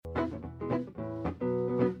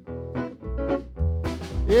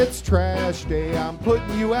It's trash day, I'm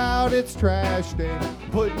putting you out, it's trash day.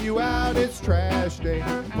 Putting you out, it's trash day.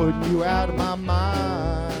 Putting you out of my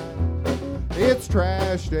mind. It's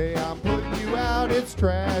trash day, I'm putting you out, it's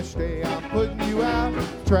trash day. I'm putting you out,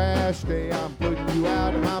 trash day. I'm putting you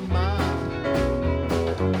out of my mind.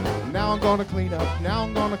 Now I'm gonna clean up, now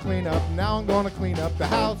I'm gonna clean up, now I'm gonna clean up the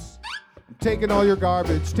house. I'm taking all your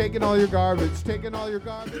garbage, taking all your garbage, taking all your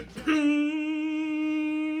garbage.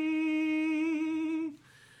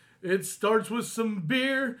 It starts with some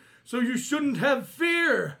beer, so you shouldn't have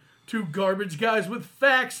fear. Two garbage guys with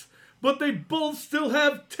facts, but they both still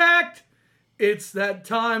have tact. It's that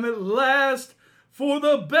time at last for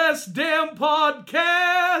the best damn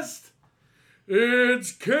podcast.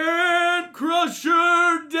 It's Can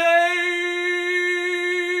Crusher Day!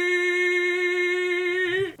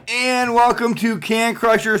 And welcome to Can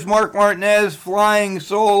Crushers. Mark Martinez flying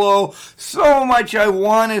solo. So much I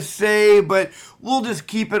want to say, but we'll just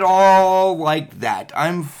keep it all like that.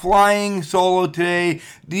 I'm flying solo today.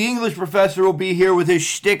 The English professor will be here with his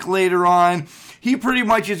shtick later on. He pretty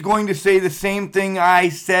much is going to say the same thing I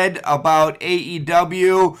said about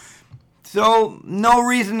AEW. So, no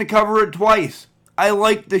reason to cover it twice. I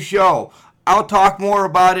like the show. I'll talk more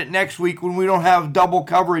about it next week when we don't have double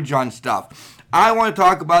coverage on stuff. I want to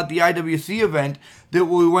talk about the IWC event that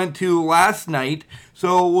we went to last night.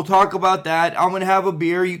 So we'll talk about that. I'm going to have a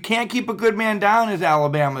beer. You can't keep a good man down, as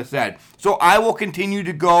Alabama said. So I will continue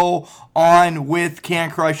to go on with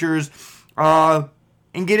Can Crushers and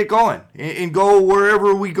get it going. And go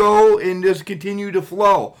wherever we go and just continue to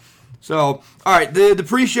flow. So, all right, the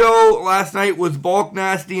pre-show last night was Bulk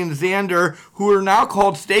Nasty and Xander, who are now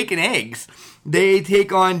called Steak and Eggs. They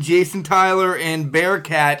take on Jason Tyler and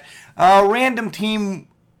Bearcat. Random team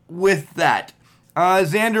with that.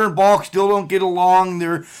 Xander and Bulk still don't get along.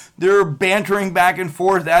 They're bantering back and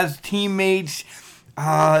forth as teammates.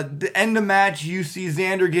 The end of match, you see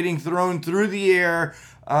Xander getting thrown through the air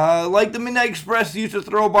like the Midnight Express used to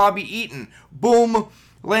throw Bobby Eaton. Boom,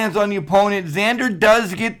 lands on the opponent. Xander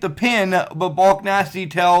does get the pin, but Bulk Nasty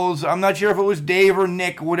tells, I'm not sure if it was Dave or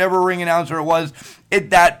Nick, whatever ring announcer it was at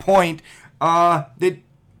that point, that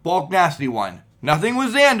Bulk Nasty won. Nothing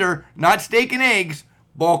with Xander, not Steak and Eggs.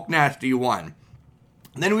 Bulk Nasty won.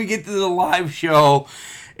 Then we get to the live show,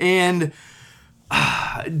 and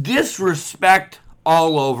disrespect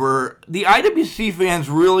all over. The IWC fans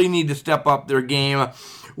really need to step up their game.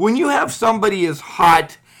 When you have somebody as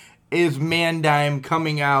hot as Mandime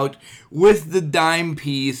coming out with the dime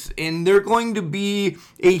piece, and they're going to be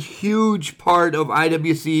a huge part of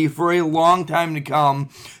IWC for a long time to come,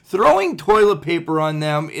 throwing toilet paper on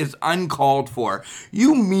them is uncalled for.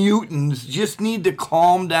 You mutants just need to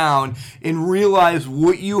calm down and realize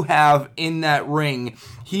what you have in that ring.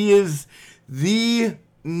 He is the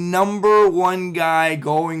number one guy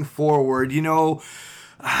going forward. You know,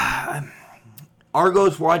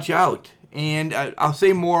 Argos, watch out. And I'll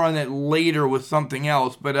say more on that later with something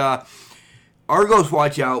else. But Argos,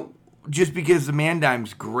 watch out. Just because the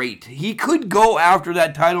Mandime's great. He could go after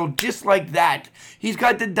that title just like that. He's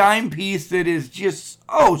got the dime piece that is just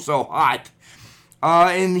so hot.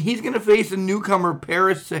 And he's going to face a newcomer,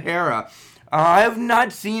 Paris Sahara. I have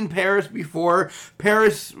not seen Paris before.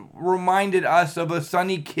 Paris reminded us of a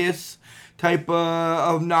Sunny Kiss type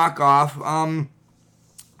of knockoff.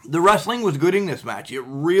 The wrestling was good in this match. It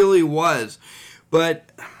really was. But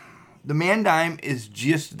the Mandime is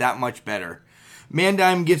just that much better.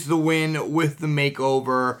 Mandime gets the win with the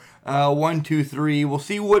makeover. 1, 2, 3. We'll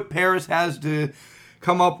see what Paris has to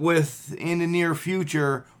come up with in the near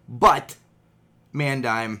future. But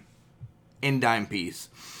Mandime in dime piece.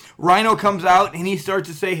 Rhino comes out and he starts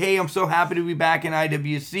to say, hey, I'm so happy to be back in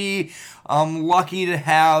IWC. I'm lucky to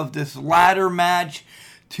have this ladder match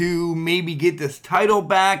to maybe get this title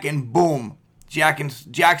back. And boom,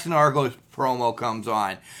 Jackson Argos promo comes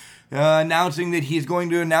on. Announcing that he's going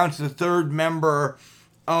to announce the third member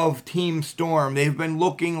of Team Storm. They've been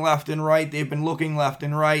looking left and right.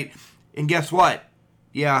 And guess what?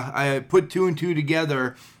 Yeah, I put 2 and 2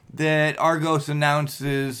 together that Argos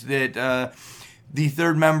announces that the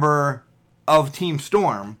third member of Team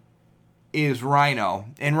Storm is Rhino.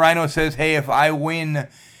 And Rhino says, hey, if I win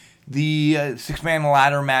the six-man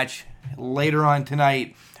ladder match later on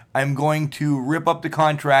tonight, I'm going to rip up the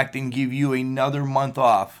contract and give you another month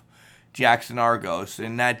off. Jackson Argos,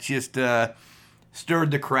 and that just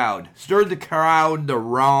stirred the crowd the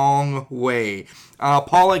wrong way.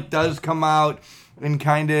 Pollock does come out and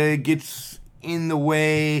kind of gets in the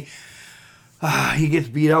way. He gets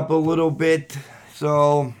beat up a little bit,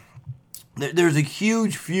 so there's a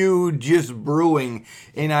huge feud just brewing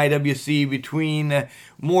in IWC between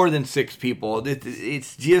more than 6 people.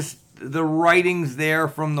 It's just the writing's there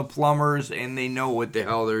from the Plumbers, and they know what the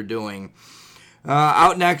hell they're doing.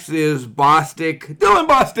 Out next is Bostic, Dylan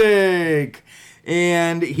Bostic,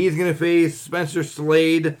 and he's going to face Spencer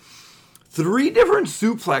Slade. 3 different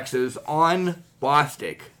suplexes on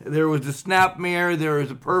Bostic. There was the snapmare, there was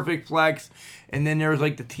a perfect flex, and then there was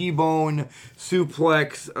like the T-bone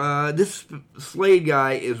suplex. This Slade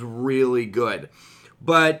guy is really good,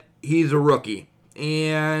 but he's a rookie.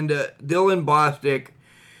 And Dylan Bostic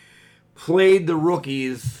played the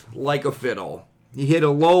rookies like a fiddle. He hit a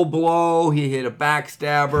low blow, he hit a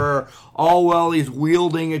backstabber, all while he's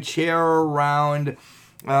wielding a chair around.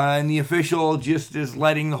 And the official just is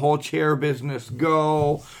letting the whole chair business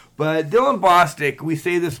go. But Dylan Bostic, we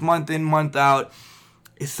say this month in, month out,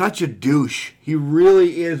 is such a douche. He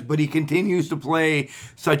really is, but he continues to play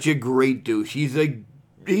such a great douche. He's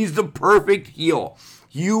the perfect heel.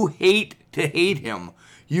 You hate to hate him.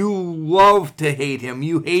 You love to hate him.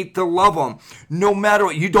 You hate to love him. No matter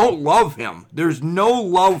what. You don't love him. There's no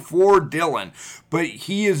love for Dylan. But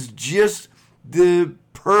he is just the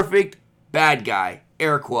perfect bad guy.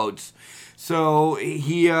 Air quotes. So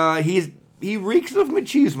he reeks of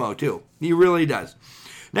machismo too. He really does.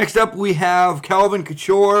 Next up we have Calvin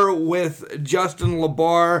Couture with Justin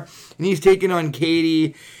LaBar, and he's taking on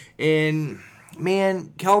Katie. And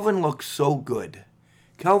man, Calvin looks so good.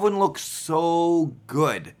 Calvin looks so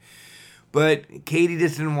good. But Katie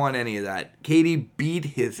just didn't want any of that. Katie beat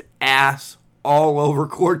his ass all over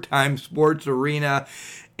Court Time Sports Arena,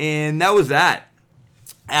 and that was that.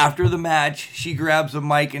 After the match, she grabs a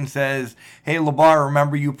mic and says, "Hey, LaBar,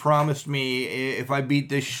 remember you promised me if I beat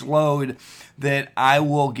this Schlode that I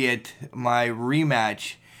will get my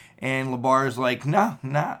rematch." And LaBar's like, no,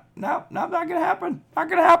 not going to happen. Not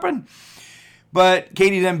going to happen. But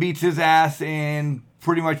Katie then beats his ass and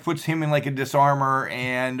pretty much puts him in like a disarmor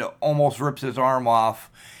and almost rips his arm off.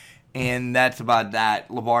 And that's about that.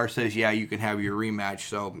 LaBar says, yeah, you can have your rematch.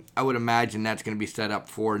 So I would imagine that's going to be set up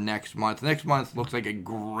for next month. Next month looks like a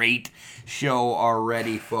great show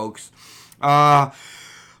already, folks.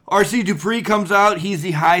 RC Dupree comes out. He's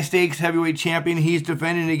the high-stakes heavyweight champion. He's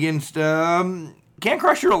defending against Can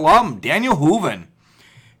Crusher alum, Daniel Hooven.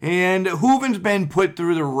 And Hooven's been put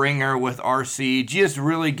through the ringer with RC, just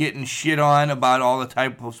really getting shit on about all the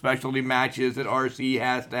type of specialty matches that RC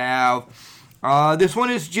has to have. This one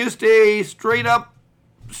is just a straight-up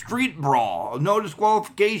street brawl. No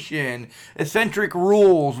disqualification, eccentric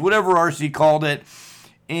rules, whatever RC called it.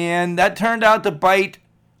 And that turned out to bite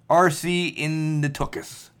RC in the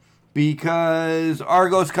tuchus. Because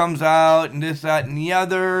Argos comes out and this, that, and the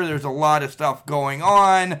other. There's a lot of stuff going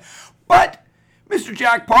on. But Mr.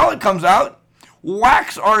 Jack Pollock comes out,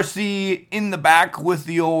 whacks RC in the back with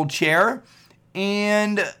the old chair,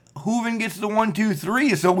 and Hooven gets the 1, 2,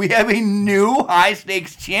 3. So we have a new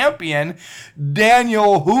high-stakes champion,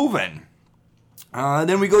 Daniel Hooven.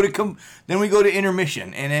 Then we go to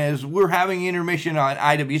intermission, and as we're having intermission on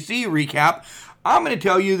IWC recap, I'm going to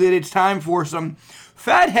tell you that it's time for some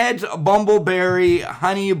Fathead's Bumbleberry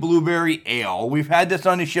Honey Blueberry Ale. We've had this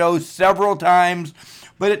on the show several times,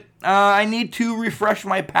 but I need to refresh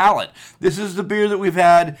my palate. This is the beer that we've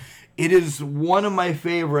had. It is one of my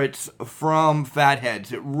favorites from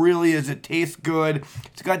Fatheads. It really is. It tastes good.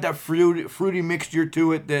 It's got that fruity mixture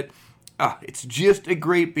to it that it's just a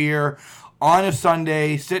great beer on a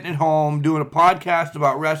Sunday, sitting at home, doing a podcast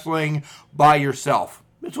about wrestling by yourself.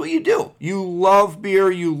 That's what you do. You love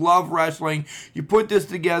beer. You love wrestling. You put this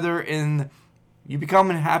together and you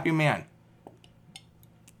become a happy man.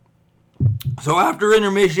 So after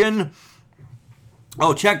intermission...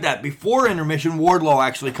 Oh, check that. Before intermission, Wardlow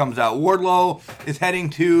actually comes out. Wardlow is heading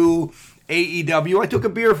to AEW. I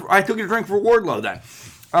took a drink for Wardlow then.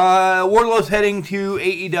 Wardlow's heading to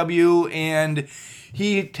AEW, and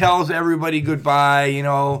he tells everybody goodbye. You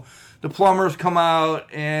know, the Plumbers come out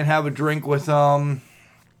and have a drink with him,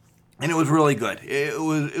 and it was really good. It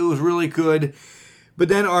was really good. But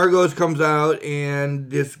then Argos comes out, and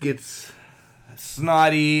this gets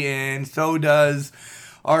snotty, and so does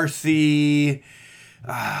RC.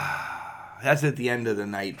 That's at the end of the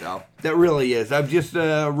night, though. That really is. I've just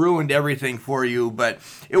ruined everything for you, but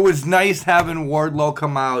it was nice having Wardlow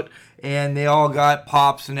come out, and they all got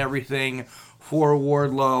pops and everything for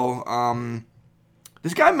Wardlow.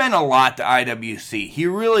 This guy meant a lot to IWC. He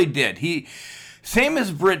really did. Same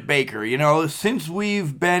as Britt Baker. You know, since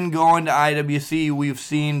we've been going to IWC, we've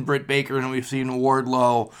seen Britt Baker and we've seen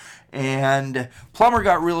Wardlow, and Plummer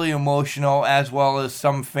got really emotional, as well as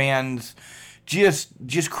some fans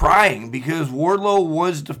just crying because Wardlow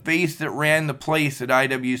was the face that ran the place at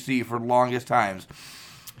IWC for the longest times.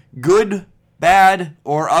 Good, bad,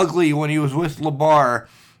 or ugly when he was with LeBar,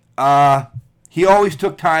 he always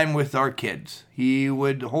took time with our kids. He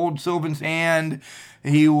would hold Sylvan's hand.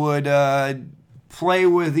 He would play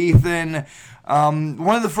with Ethan.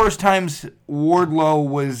 One of the first times Wardlow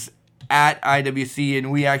was at IWC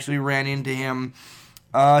and we actually ran into him,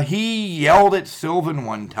 he yelled at Sylvan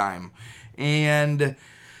one time. And it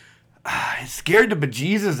scared the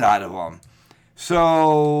bejesus out of him.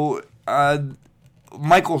 So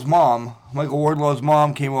Michael Wardlow's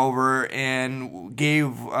mom, came over and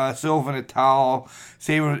gave Sylvan a towel,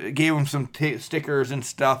 gave him some stickers and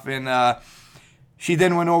stuff, and she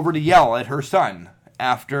then went over to yell at her son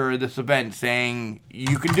after this event, saying,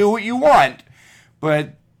 "You can do what you want,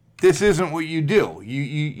 but this isn't what you do.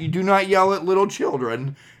 You do not yell at little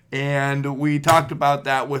children." And we talked about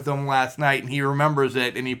that with him last night, and he remembers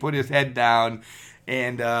it, and he put his head down,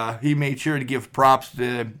 and he made sure to give props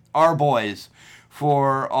to our boys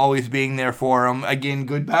for always being there for him. Again,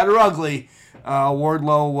 good, bad, or ugly,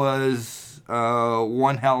 Wardlow was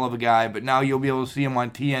one hell of a guy, but now you'll be able to see him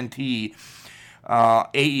on TNT,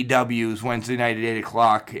 AEW's Wednesday night at 8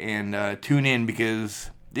 o'clock, and tune in because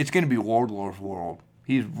it's going to be Wardlow's world.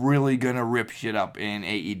 He's really going to rip shit up in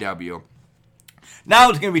AEW. Now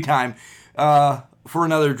it's going to be time for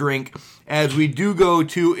another drink as we do go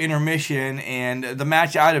to intermission, and the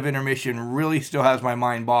match out of intermission really still has my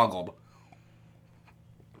mind boggled.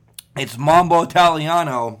 It's Mambo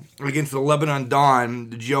Italiano against the Lebanon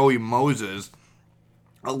Don, Joey Moses.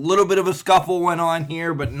 A little bit of a scuffle went on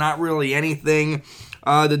here, but not really anything.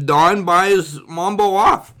 The Don buys Mambo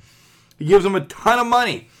off. He gives him a ton of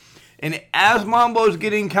money. And as Mambo's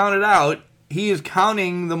getting counted out, he is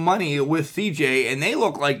counting the money with CJ, and they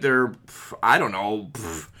look like they're, I don't know,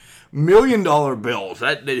 $1 million bills.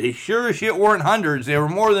 They sure as shit weren't hundreds. They were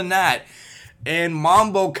more than that. And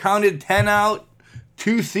Mambo counted 10 out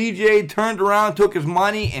to CJ, turned around, took his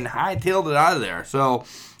money, and hightailed it out of there. So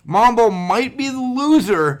Mambo might be the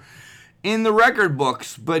loser in the record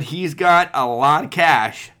books, but he's got a lot of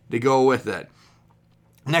cash to go with it.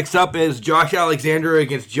 Next up is Josh Alexander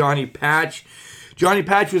against Johnny Patch. Johnny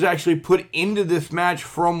Patch was actually put into this match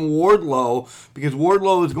from Wardlow because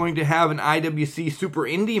Wardlow is going to have an IWC Super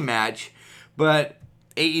Indie match, but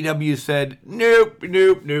AEW said, nope.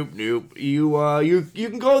 You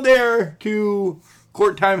can go there to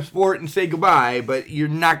Court Time Sport and say goodbye, but you're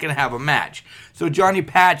not going to have a match. So Johnny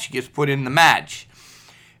Patch gets put in the match.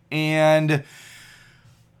 And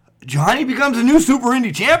Johnny becomes a new Super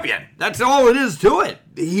Indie champion. That's all it is to it.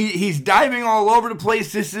 He's diving all over the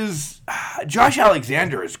place. This is Josh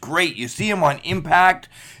Alexander is great. You see him on Impact.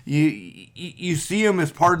 You see him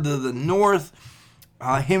as part of the North.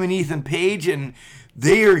 Him and Ethan Page, and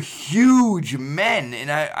they are huge men.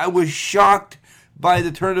 And I was shocked by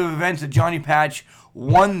the turn of events that Johnny Patch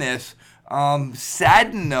won this.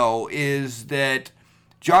 Saddened though is that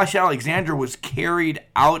Josh Alexander was carried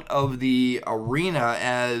out of the arena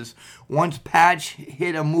as once Patch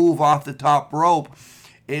hit a move off the top rope,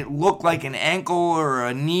 it looked like an ankle or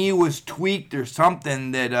a knee was tweaked or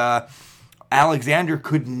something that Alexander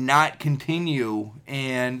could not continue,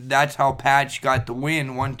 and that's how Patch got the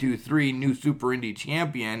win. 1, 2, 3, new Super Indie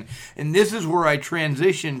champion. And this is where I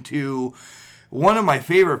transition to one of my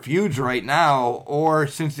favorite feuds right now, or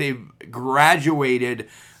since they've graduated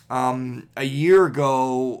a year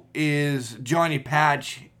ago, is Johnny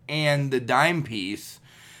Patch and the Dime Piece.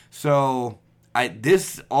 So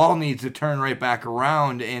this all needs to turn right back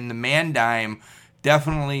around, and the Man Dime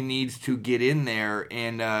definitely needs to get in there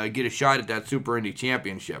and get a shot at that Super Indie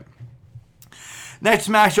Championship. Next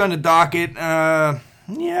match on the docket,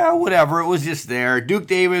 whatever, it was just there. Duke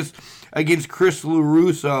Davis against Chris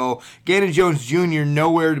LaRusso. Gannon Jones Jr.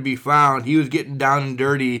 nowhere to be found. He was getting down and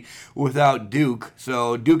dirty without Duke,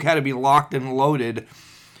 so Duke had to be locked and loaded.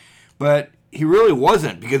 But he really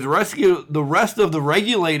wasn't, because the rest of the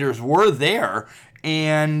regulators were there,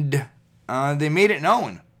 and they made it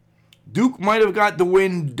known. Duke might have got the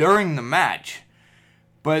win during the match,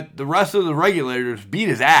 but the rest of the regulators beat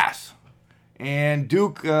his ass. And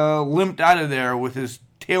Duke limped out of there with his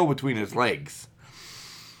tail between his legs.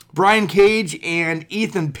 Brian Cage and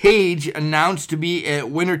Ethan Page announced to be at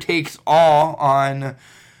Winner Takes All on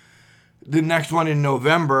the next one in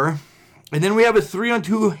November. And then we have a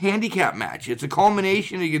 3-on-2 handicap match. It's a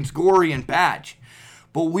culmination against Gory and Patch.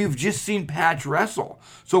 But we've just seen Patch wrestle.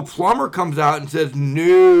 So Plummer comes out and says,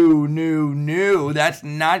 no, that's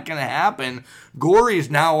not going to happen. Gory is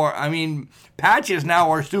now Patch is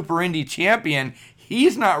now our Super Indie champion.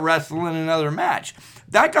 He's not wrestling another match.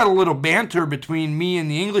 that got a little banter between me and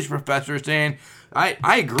the English professor saying,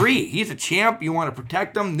 I agree. He's a champ. You want to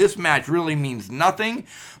protect him. This match really means nothing.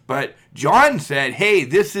 But John said, hey,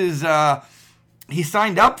 this is, he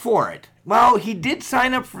signed up for it. Well, he did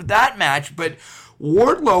sign up for that match, but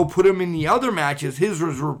Wardlow put him in the other match as his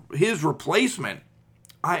replacement.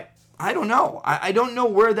 I don't know. I don't know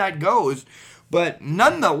where that goes. But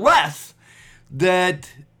nonetheless,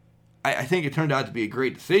 I think it turned out to be a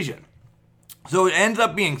great decision. So it ends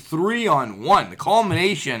up being 3-on-1. The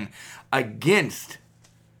culmination against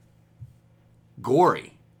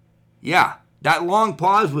Gory. Yeah, that long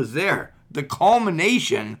pause was there. The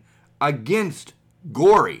culmination against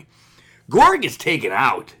Gory. Gory gets taken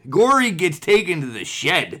out. Gory gets taken to the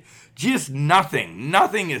shed. Just nothing.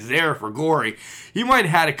 Nothing is there for Gory. He might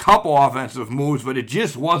have had a couple offensive moves, but it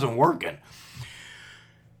just wasn't working.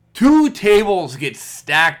 2 tables get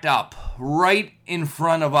stacked up right in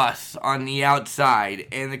front of us on the outside,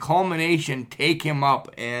 and the culmination take him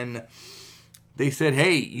up, and they said,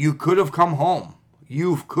 hey, you could have come home.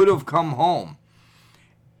 You could have come home.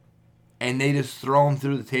 And they just throw him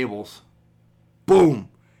through the tables. Boom.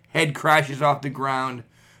 Head crashes off the ground.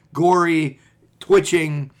 Gory,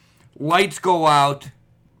 twitching, lights go out,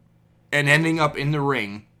 and ending up in the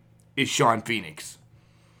ring is Sean Phoenix.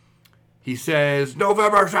 He says,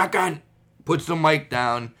 November 2nd, puts the mic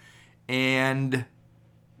down, and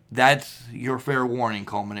that's your fair warning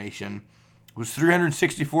culmination. It was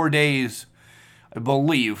 364 days, I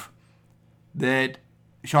believe, that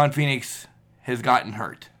Sean Phoenix has gotten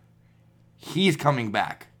hurt. He's coming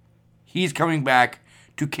back. He's coming back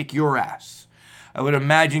to kick your ass. I would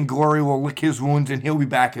imagine Gory will lick his wounds and he'll be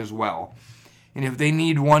back as well. And if they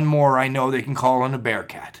need one more, I know they can call on the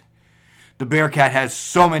Bearcat. The Bearcat has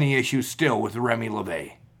so many issues still with Remy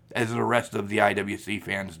LeVay, as the rest of the IWC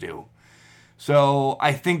fans do. So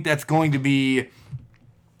I think that's going to be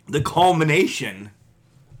the culmination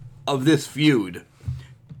of this feud,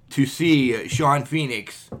 to see Sean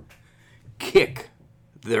Phoenix kick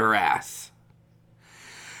their ass.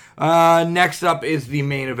 Next up is the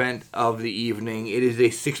main event of the evening. It is a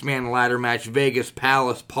 6-man ladder match. Vegas,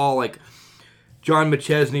 Palace, Pollock, John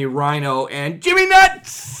McChesney, Rhino, and Jimmy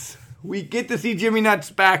Nuts. We get to see Jimmy Nuts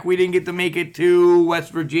back. We didn't get to make it to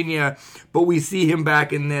West Virginia, but we see him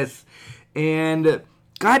back in this. And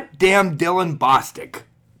goddamn Dylan Bostic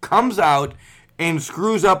comes out and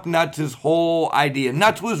screws up Nuts' whole idea.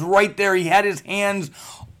 Nuts was right there. He had his hands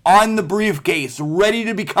on the briefcase, ready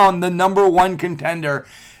to become the number 1 contender.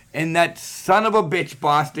 And that son of a bitch,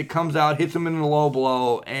 Bostic, comes out, hits him in the low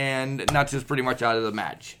blow, and Nuts is pretty much out of the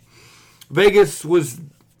match. Vegas was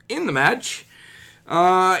in the match.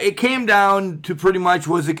 It came down to pretty much,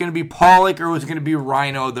 was it going to be Pollock or was it going to be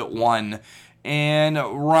Rhino that won? And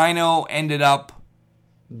Rhino ended up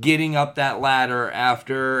getting up that ladder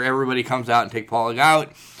after everybody comes out and take Pollock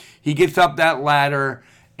out. He gets up that ladder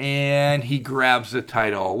and he grabs the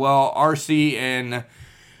title. Well, RC and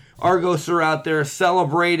Argos are out there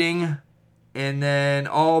celebrating, and then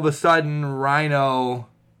all of a sudden Rhino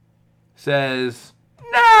says,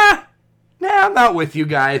 Nah, I'm not with you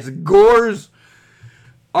guys. Gores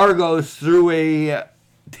Argos through a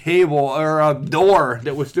table or a door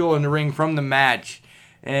that was still in the ring from the match,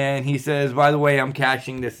 and he says, by the way, I'm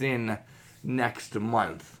cashing this in next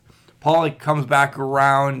month. Pollock comes back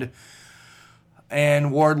around,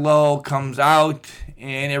 and Wardlow comes out,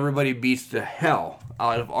 and everybody beats the hell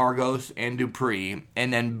out of Argos and Dupree,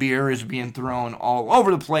 and then beer is being thrown all over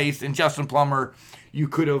the place, and Justin Plummer, you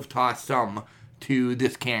could have tossed some to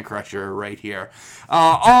this can crusher right here.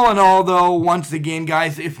 All in all, though, once again,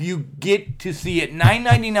 guys, if you get to see it,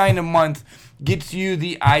 $9.99 a month gets you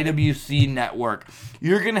the IWC network.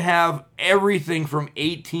 You're going to have everything from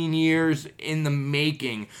 18 years in the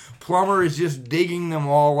making. Plummer is just digging them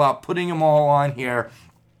all up, putting them all on here.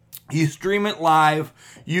 You stream it live.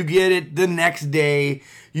 You get it the next day.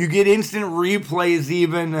 You get instant replays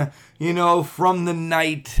even, from the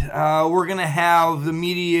night. We're going to have the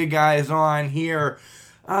media guys on here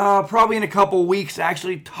probably in a couple weeks to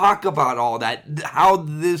actually talk about all that, how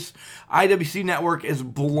this IWC network is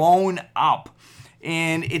blown up.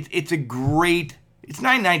 And it's a great, it's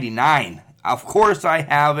 $9.99. Of course I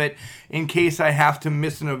have it. In case I have to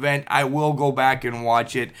miss an event, I will go back and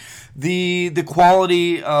watch it. The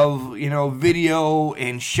quality of, video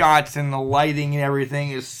and shots and the lighting and everything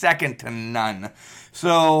is second to none.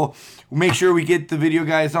 So make sure we get the video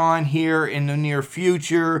guys on here in the near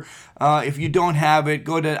future. If you don't have it,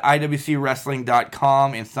 go to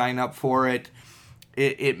IWCWrestling.com and sign up for it.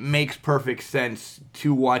 It makes perfect sense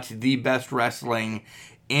to watch the best wrestling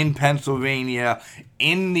in Pennsylvania,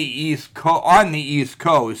 on the East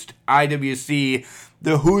Coast, IWC,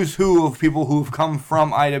 the who's who of people who've come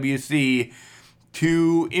from IWC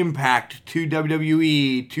to Impact, to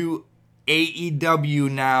WWE, to AEW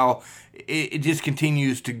now. It just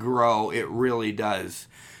continues to grow. It really does.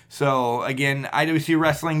 So, again,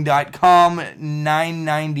 IWCWrestling.com,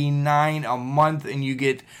 $9.99 a month, and you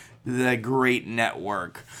get the great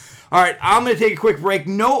network. All right, I'm going to take a quick break.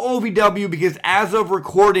 No OVW because as of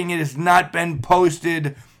recording, it has not been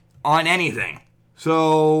posted on anything.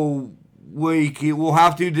 So, we'll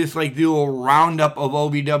have to just do a roundup of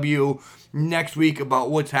OVW next week about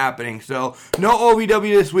what's happening. So, no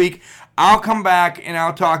OVW this week. I'll come back and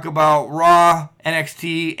I'll talk about Raw,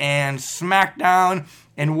 NXT, and SmackDown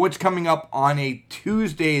and what's coming up on a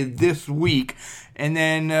Tuesday this week. And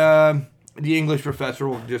then the English professor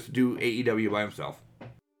will just do AEW by himself.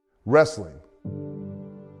 Wrestling.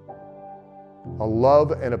 A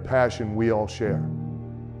love and a passion we all share.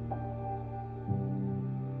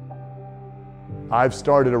 I've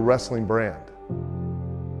started a wrestling brand.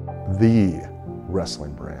 The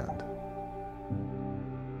wrestling brand.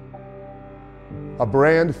 A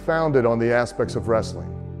brand founded on the aspects of wrestling.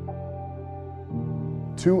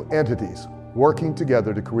 Two entities working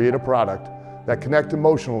together to create a product that connect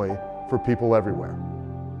emotionally for people everywhere.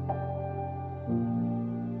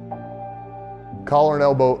 Collar and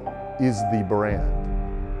Elbow is the brand.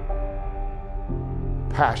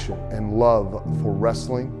 Passion and love for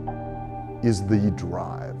wrestling is the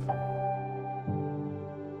drive.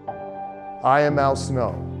 I am Al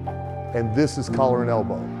Snow, and this is Collar and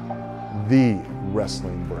Elbow, the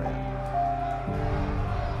wrestling brand.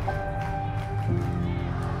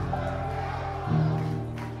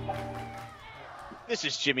 This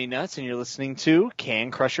is Jimmy Nuts, and you're listening to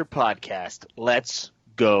Can Crusher Podcast. Let's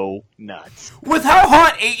go nuts. With how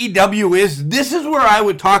hot AEW is, this is where I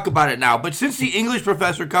would talk about it now. But since the English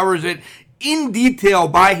professor covers it in detail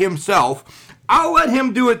by himself, I'll let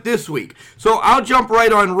him do it this week. So I'll jump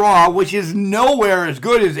right on Raw, which is nowhere as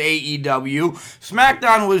good as AEW.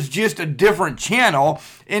 SmackDown was just a different channel.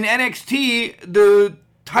 In NXT, the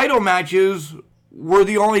title matches were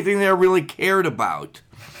the only thing they really cared about.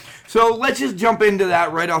 So let's just jump into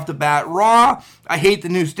that right off the bat. Raw, I hate the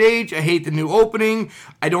new stage. I hate the new opening.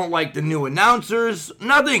 I don't like the new announcers.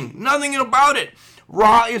 Nothing about it.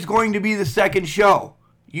 Raw is going to be the second show.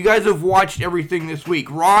 You guys have watched everything this week.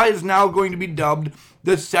 Raw is now going to be dubbed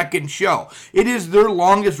the second show. It is their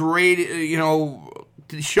longest rated,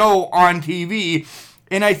 show on TV,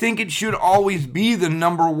 and I think it should always be the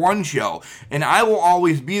number one show. And I will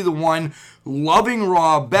always be the one loving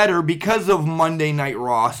Raw better because of Monday Night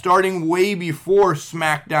Raw, starting way before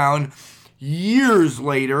SmackDown, years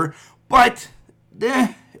later. But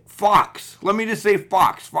Fox. Let me just say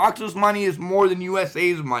Fox. Fox's money is more than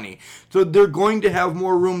USA's money. So they're going to have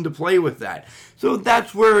more room to play with that. So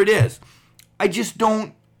that's where it is. I just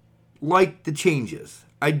don't like the changes.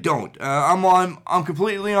 I don't. I'm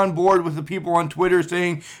completely on board with the people on Twitter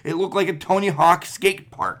saying it looked like a Tony Hawk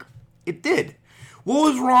skate park. It did.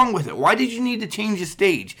 What was wrong with it? Why did you need to change the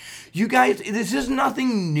stage? You guys, this is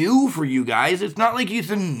nothing new for you guys. It's not like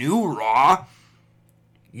it's a new Raw.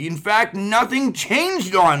 In fact, nothing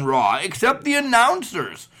changed on Raw except the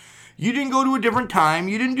announcers. You didn't go to a different time.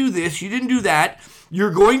 You didn't do this. You didn't do that.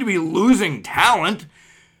 You're going to be losing talent.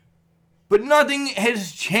 But nothing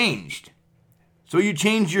has changed. So you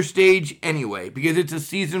changed your stage anyway because it's a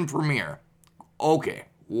season premiere. Okay,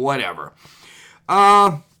 whatever.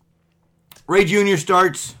 Ray Jr.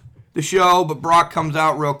 starts the show, but Brock comes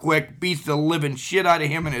out real quick, beats the living shit out of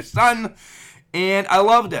him and his son, and I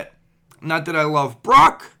loved it. Not that I love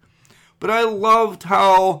Brock, but I loved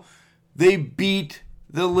how they beat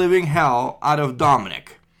the living hell out of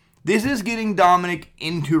Dominic. This is getting Dominic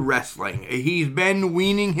into wrestling. He's been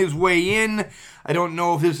weaning his way in. I don't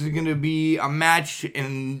know if this is going to be a match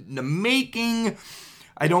in the making.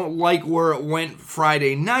 I don't like where it went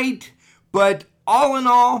Friday night, but all in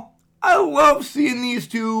all, I love seeing these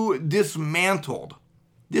two dismantled.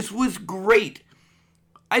 This was great.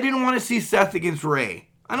 I didn't want to see Seth against Ray.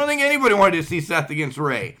 I don't think anybody wanted to see Seth against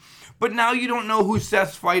Ray. But now you don't know who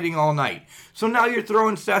Seth's fighting all night. So now you're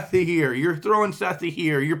throwing Seth here. You're throwing Seth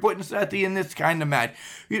here. You're putting Seth in this kind of match.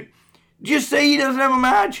 Just say he doesn't have a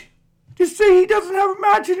match. Just say he doesn't have a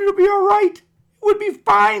match and it'll be all right. It would be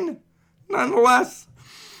fine. Nonetheless.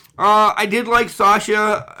 I did like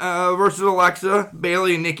Sasha versus Alexa.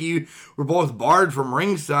 Bayley and Nikki were both barred from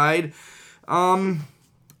ringside.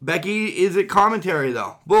 Becky is at commentary,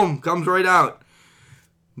 though. Boom, comes right out.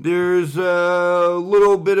 There's a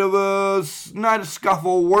little bit of not a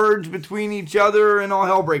scuffle, words between each other, and all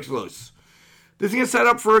hell breaks loose. This is going to set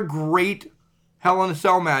up for a great Hell in a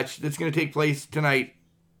Cell match that's going to take place tonight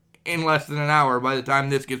in less than an hour by the time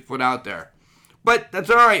this gets put out there. But that's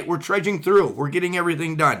all right. We're trudging through. We're getting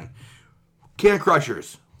everything done. Can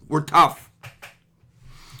Crushers. We're tough.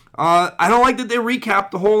 I don't like that they recapped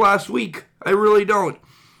the whole last week. I really don't.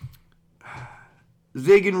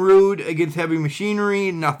 Zig and Rude against Heavy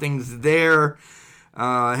Machinery. Nothing's there.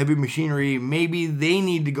 Heavy Machinery, maybe they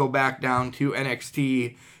need to go back down to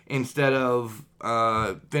NXT instead of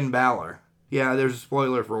Finn Balor. Yeah, there's a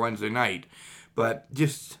spoiler for Wednesday night. But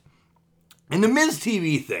just... And the Miz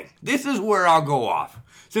TV thing. This is where I'll go off.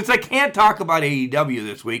 Since I can't talk about AEW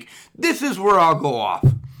this week, this is where I'll go off.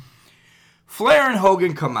 Flair and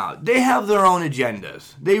Hogan come out. They have their own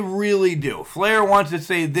agendas. They really do. Flair wants to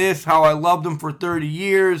say this, how I loved him for 30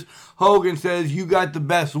 years. Hogan says, you got the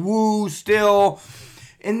best woo still.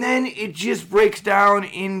 And then it just breaks down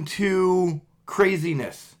into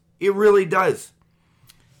craziness. It really does.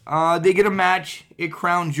 They get a match at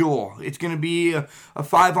Crown Jewel. It's going to be a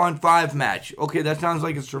 5-on-5 match. Okay, that sounds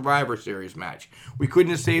like a Survivor Series match. We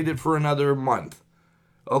couldn't have saved it for another month.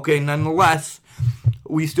 Okay, nonetheless,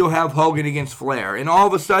 we still have Hogan against Flair. And all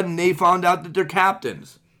of a sudden, they found out that they're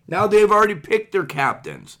captains. Now they've already picked their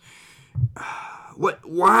captains. What?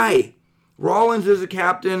 Why? Rollins is a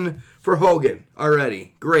captain for Hogan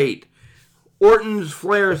already. Great. Orton's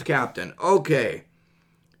Flair's captain. Okay.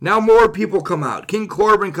 Now more people come out. King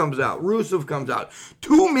Corbin comes out. Rusev comes out.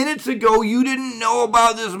 2 minutes ago, you didn't know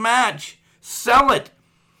about this match. Sell it.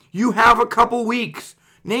 You have a couple weeks.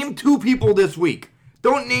 Name 2 people this week.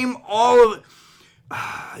 Don't name all of it.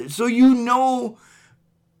 So you know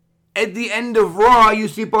at the end of Raw, you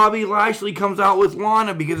see Bobby Lashley comes out with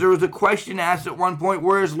Lana because there was a question asked at one point,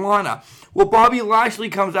 where's Lana? Well, Bobby Lashley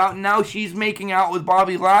comes out and now she's making out with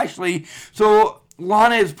Bobby Lashley. So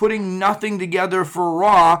Lana is putting nothing together for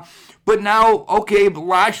Raw, but now, okay, but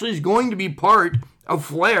Lashley's going to be part of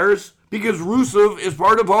Flair's because Rusev is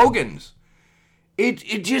part of Hogan's.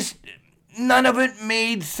 It just, none of it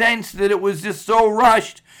made sense that it was just so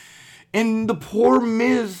rushed. And the poor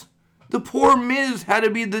Miz had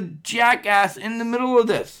to be the jackass in the middle of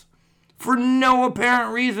this. For no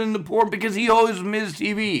apparent reason, because he owes Miz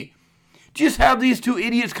TV. Just have these 2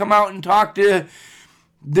 idiots come out and talk to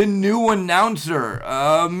the new announcer,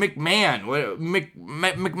 McMadden,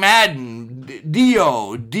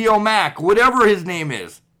 Dio Mac, whatever his name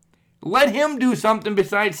is. Let him do something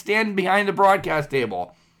besides stand behind the broadcast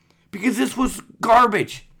table. Because this was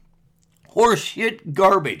garbage. Horseshit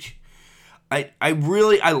garbage. I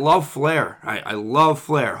love Flair. I love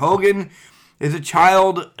Flair. Hogan is a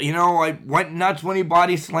child, I went nuts when he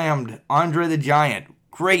body slammed Andre the Giant.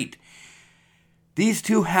 Great. These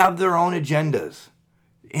 2 have their own agendas.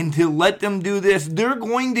 And to let them do this, they're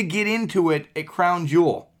going to get into it at Crown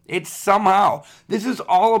Jewel. It's somehow. This is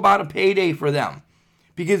all about a payday for them.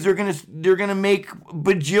 Because they're gonna make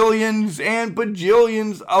bajillions and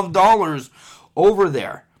bajillions of dollars over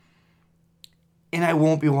there. And I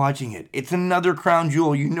won't be watching it. It's another Crown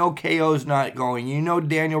Jewel. You know KO's not going. You know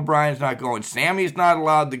Daniel Bryan's not going. Sammy's not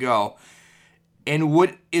allowed to go. And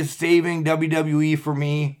what is saving WWE for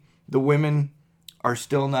me? The women are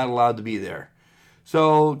still not allowed to be there.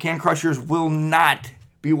 So, Can Crushers will not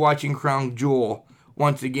be watching Crown Jewel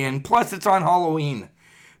once again. Plus, it's on Halloween.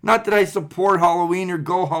 Not that I support Halloween or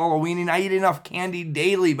go Halloweening. I eat enough candy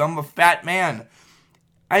daily, but I'm a fat man.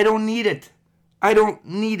 I don't need it. So,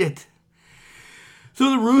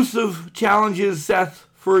 the Rusev challenges Seth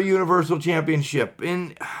for a Universal Championship.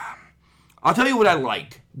 And I'll tell you what I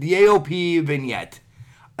liked. The AOP vignette.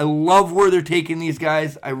 I love where they're taking these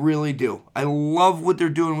guys. I really do. I love what they're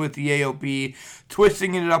doing with the AOP,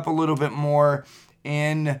 twisting it up a little bit more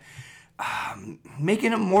and making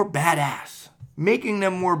them more badass.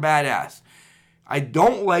 I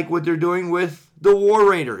don't like what they're doing with the War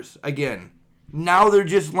Raiders again. Now they're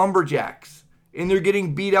just lumberjacks, and they're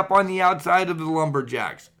getting beat up on the outside of the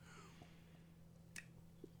lumberjacks.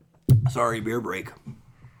 Sorry, beer break.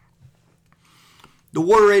 The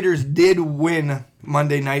War Raiders did win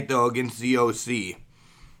Monday night, though, against the OC.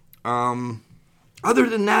 Other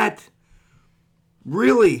than that,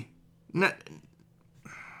 really,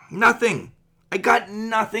 nothing. I got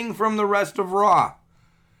nothing from the rest of Raw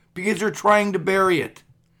because they're trying to bury it.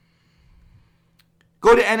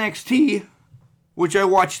 Go to NXT, which I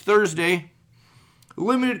watched Thursday.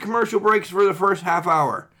 Limited commercial breaks for the first half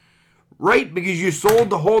hour. Right, because you sold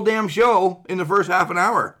the whole damn show in the first half an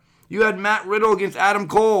hour. You had Matt Riddle against Adam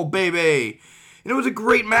Cole, baby. And it was a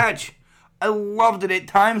great match. I loved it. At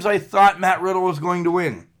times I thought Matt Riddle was going to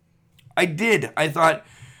win. I did. I thought,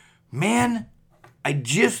 man, I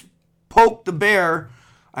just poked the bear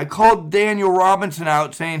I called Daniel Robinson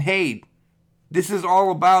out saying, hey, this is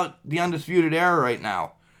all about the Undisputed Era right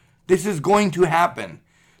now. This is going to happen.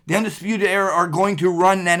 The Undisputed Era are going to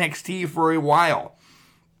run NXT for a while.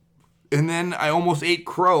 And then I almost ate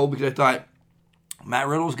crow because I thought, Matt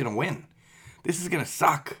Riddle's going to win. This is going to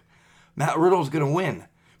suck. Matt Riddle's going to win.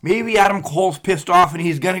 Maybe Adam Cole's pissed off and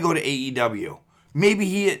he's going to go to AEW.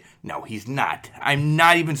 Maybe no, he's not. I'm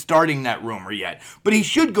not even starting that rumor yet. But he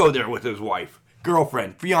should go there with his wife,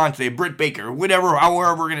 girlfriend, fiance, Britt Baker, whatever,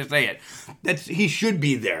 however we're going to say it. He should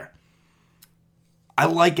be there. I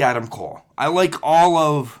like Adam Cole. I like all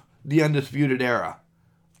of the Undisputed Era.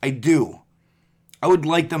 I do. I would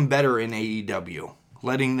like them better in AEW,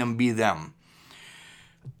 letting them be them.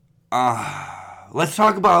 Let's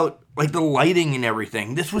talk about like the lighting and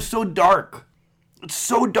everything. This was so dark. It's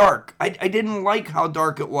so dark. I didn't like how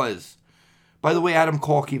dark it was. By the way, Adam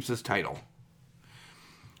Cole keeps his title.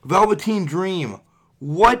 Velveteen Dream.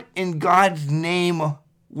 What in God's name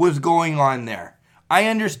was going on there? I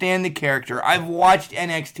understand the character. I've watched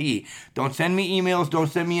NXT. Don't send me emails. Don't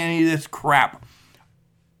send me any of this crap.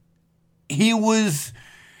 He was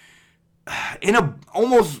in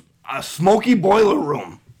almost a smoky boiler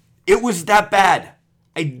room. It was that bad.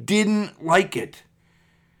 I didn't like it.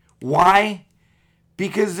 Why?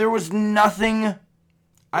 Because there was nothing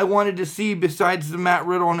I wanted to see besides the Matt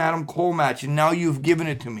Riddle and Adam Cole match, and now you've given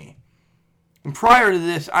it to me. And prior to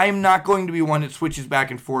this, I am not going to be one that switches back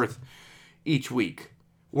and forth each week.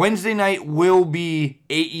 Wednesday night will be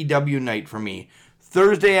AEW night for me.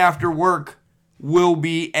 Thursday after work will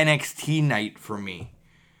be NXT night for me.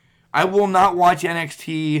 I will not watch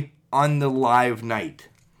NXT on the live night.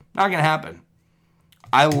 Not going to happen.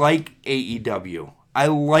 I like AEW. I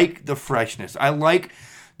like the freshness. I like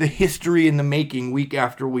the history in the making week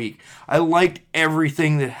after week. I liked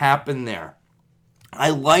everything that happened there. I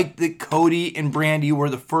liked that Cody and Brandy were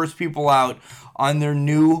the first people out on their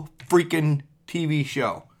new freaking TV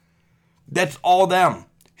show. That's all them.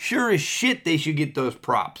 Sure as shit they should get those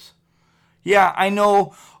props. Yeah, I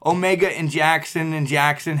know Omega and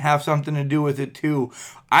Jackson have something to do with it too.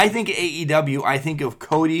 I think AEW, I think of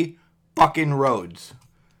Cody fucking Rhodes.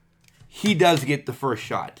 He does get the first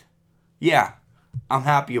shot. Yeah, I'm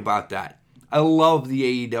happy about that. I love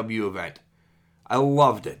the AEW event. I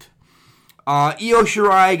loved it. Io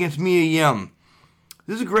Shirai against Mia Yim.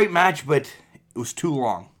 This is a great match, but it was too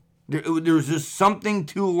long. There was just something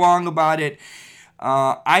too long about it.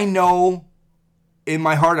 I know in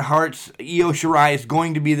my heart of hearts, Io Shirai is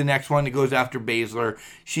going to be the next one that goes after Baszler.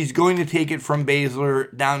 She's going to take it from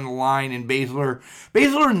Baszler down the line, and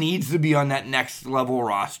Baszler needs to be on that next level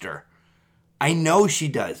roster. I know she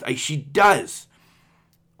does. She does.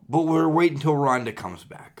 But we're waiting until Ronda comes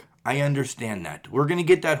back. I understand that. We're going to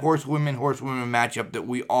get that horsewomen matchup that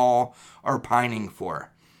we all are pining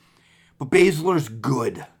for. But Baszler's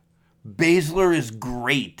good. Baszler is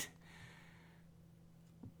great.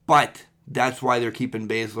 But that's why they're keeping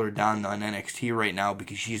Baszler down on NXT right now,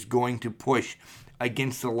 because she's going to push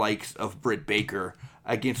against the likes of Britt Baker,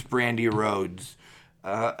 against Brandy Rhodes,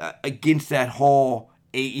 against that whole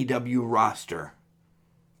AEW roster.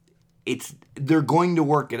 They're going to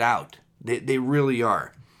work it out. They really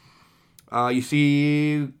are. You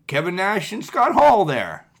see Kevin Nash and Scott Hall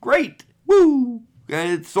there. Great. Woo!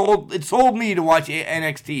 It sold me to watch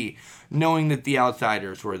NXT, knowing that the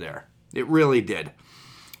Outsiders were there. It really did.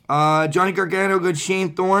 Johnny Gargano against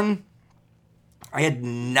Shane Thorne. I had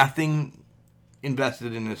nothing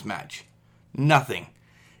invested in this match. Nothing.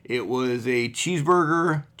 It was a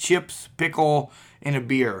cheeseburger, chips, pickle, and a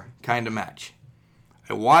beer kind of match.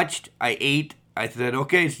 I watched, I ate, I said,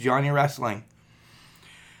 okay, it's Johnny Wrestling.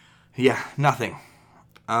 Yeah, nothing.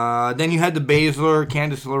 Then you had the Baszler,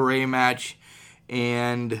 Candice LeRae match,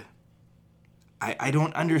 and I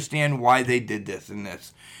don't understand why they did this in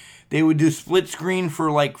this. They would do split screen for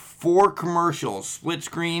like 4 commercials, split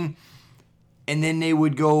screen, and then they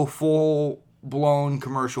would go full-blown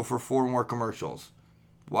commercial for 4 more commercials.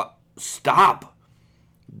 What? Stop.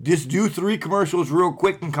 Just do 3 commercials real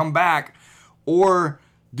quick and come back, or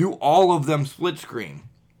do all of them split screen.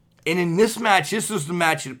 And in this match, this is the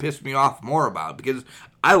match that pissed me off more about, because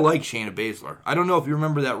I like Shayna Baszler. I don't know if you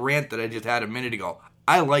remember that rant that I just had a minute ago.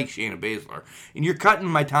 I like Shayna Baszler. And you're cutting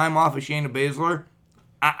my time off of Shayna Baszler?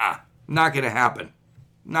 Not going to happen.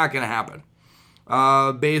 Not going to happen.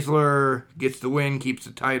 Baszler gets the win, keeps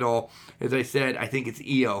the title. As I said, I think it's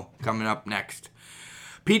Io coming up next.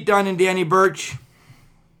 Pete Dunne and Danny Burch,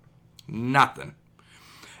 nothing.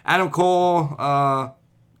 Adam Cole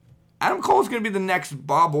is going to be the next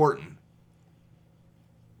Bob Orton.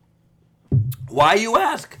 Why, you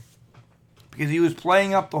ask? Because he was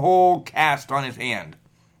playing up the whole cast on his hand.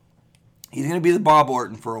 He's going to be the Bob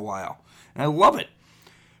Orton for a while. And I love it.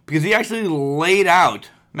 Because he actually laid out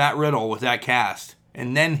Matt Riddle with that cast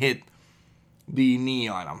and then hit the knee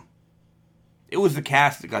on him. It was the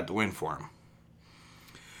cast that got the win for him.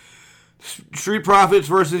 Street Profits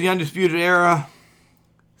versus the Undisputed Era.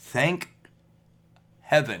 Thank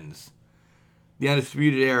heavens the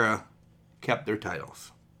Undisputed Era kept their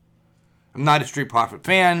titles. I'm not a Street Profit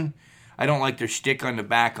fan. I don't like their shtick on the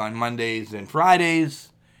back on Mondays and Fridays.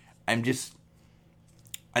 I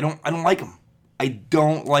don't like them. I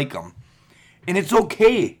don't like them. And it's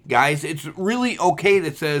okay, guys. It's really okay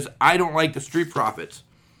that says, I don't like the Street Profits.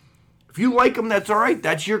 If you like them, that's all right.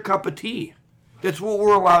 That's your cup of tea. That's what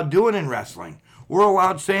we're allowed doing in wrestling. We're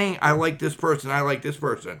allowed saying, I like this person, I like this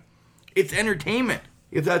person. It's entertainment,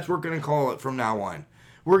 if that's what we're going to call it from now on.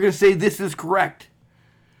 We're going to say this is correct.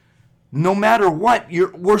 No matter what,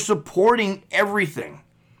 we're supporting everything.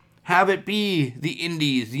 Have it be the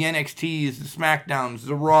Indies, the NXTs, the SmackDowns,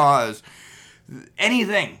 the Raws,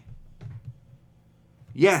 anything.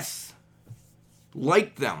 Yes,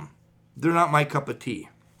 like them. They're not my cup of tea.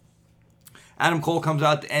 Adam Cole comes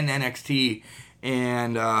out to end NXT,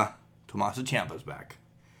 and Tommaso Ciampa's back.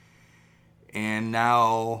 And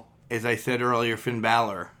now, as I said earlier, Finn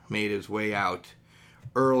Balor made his way out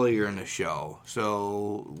earlier in the show.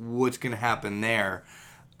 So what's going to happen there?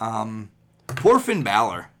 Poor Finn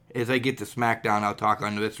Balor. As I get to SmackDown, I'll talk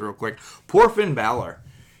on this real quick. Poor Finn Balor.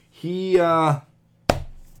 He, I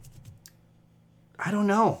don't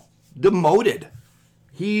know, demoted.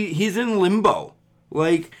 He's in limbo.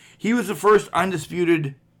 Like, he was the first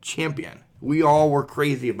undisputed champion. We all were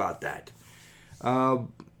crazy about that.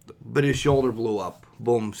 But his shoulder blew up.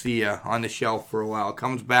 Boom, see ya, on the shelf for a while.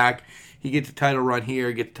 Comes back. He gets a title run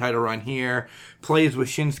here, gets a title run here. Plays with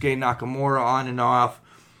Shinsuke Nakamura on and off.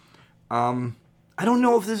 I don't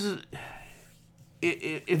know if this is...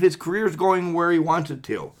 if his career's going where he wants it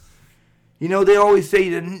to. You know, they always say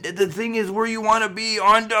the thing is where you want to be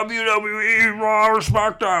on WWE, Raw, or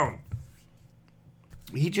SmackDown.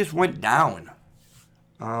 He just went down.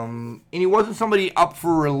 And he wasn't somebody up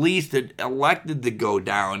for release that elected to go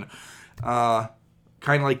down. Kind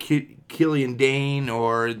of like Killian Dane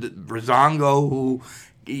or Breezango, who,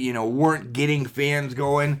 weren't getting fans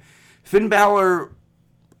going. Finn Balor,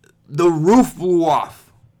 the roof blew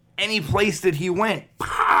off. Any place that he went,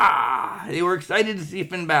 pah! They were excited to see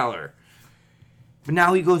Finn Balor. But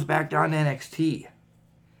now he goes back down to NXT.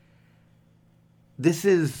 This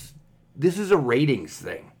is a ratings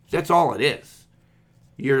thing. That's all it is.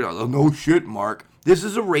 You're no shit, Mark. This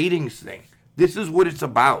is a ratings thing. This is what it's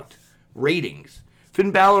about. Ratings.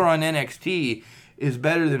 Finn Balor on NXT is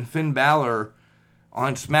better than Finn Balor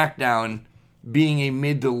on SmackDown being a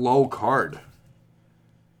mid to low card.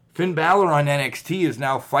 Finn Balor on NXT is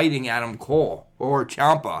now fighting Adam Cole or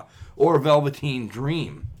Ciampa or Velveteen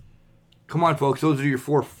Dream. Come on, folks. Those are your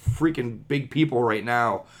four freaking big people right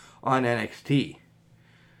now on NXT.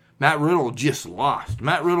 Matt Riddle just lost.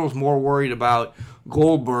 Matt Riddle's more worried about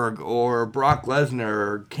Goldberg or Brock Lesnar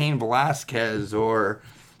or Cain Velasquez or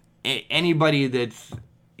anybody that's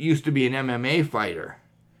used to be an MMA fighter.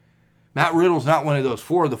 Matt Riddle's not one of those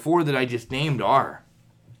four. The four that I just named are.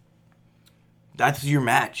 That's your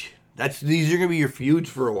match. These are going to be your feuds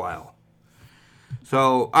for a while.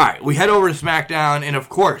 So, all right, we head over to SmackDown, and of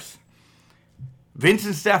course, Vince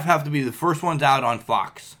and Steph have to be the first ones out on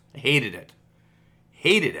Fox. I hated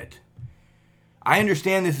it. I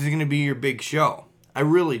understand this is going to be your big show. I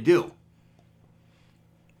really do.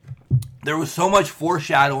 There was so much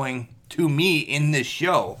foreshadowing to me in this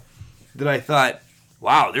show that I thought,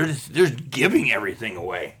 wow, they're just giving everything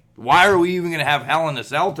away. Why are we even going to have Hell in a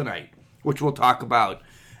Cell tonight? Which we'll talk about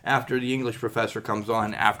after the English professor comes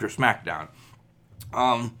on after SmackDown.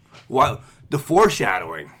 The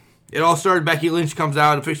foreshadowing. It all started, Becky Lynch comes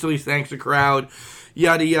out, officially thanks the crowd,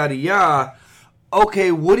 yada, yada, yada.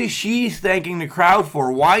 Okay, what is she thanking the crowd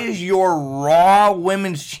for? Why is your Raw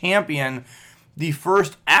Women's Champion the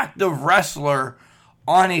first active wrestler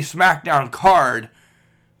on a SmackDown card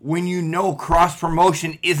when you know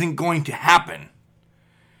cross-promotion isn't going to happen?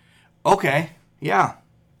 Okay, yeah.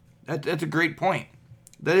 That's a great point.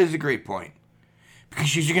 That is a great point. Because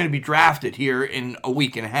she's going to be drafted here in a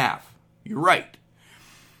week and a half. You're right.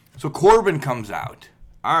 So Corbin comes out.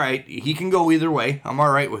 All right, he can go either way. I'm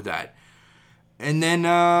all right with that. And then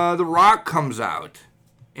The Rock comes out.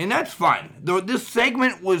 And that's fine. This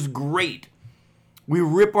segment was great. We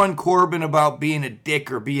rip on Corbin about being a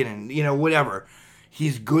dick or being, whatever.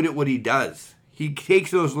 He's good at what he does. He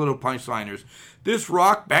takes those little punchliners. This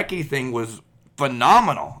Rock-Becky thing was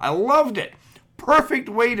phenomenal. I loved it. Perfect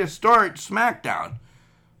way to start SmackDown.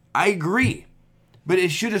 I agree. But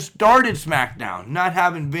it should have started SmackDown, not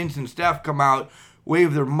having Vince and Steph come out,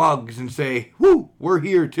 wave their mugs, and say, "Whoo, we're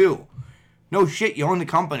here too." No shit, you own the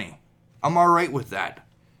company. I'm all right with that.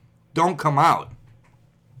 Don't come out.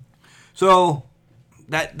 So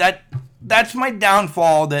that's my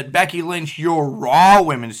downfall, that Becky Lynch, your Raw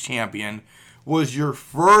Women's Champion, was your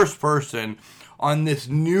first person on this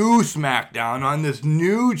new SmackDown, on this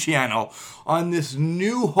new channel, on this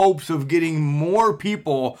new hopes of getting more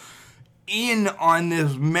people in on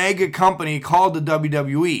this mega company called the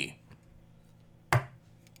WWE.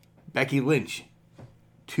 Becky Lynch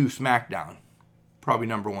to SmackDown. Probably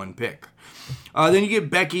number one pick. Then you get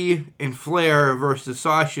Becky and Flair versus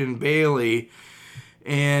Sasha and Bayley.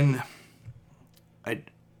 And I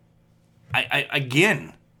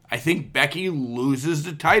think Becky loses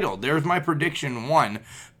the title. There's my prediction 1.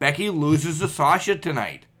 Becky loses to Sasha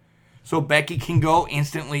tonight. So Becky can go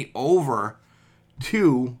instantly over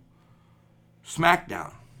to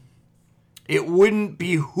SmackDown. It wouldn't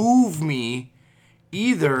behoove me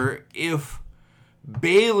either if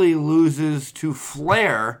Bayley loses to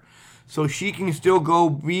Flair so she can still go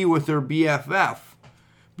be with her BFF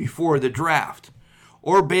before the draft.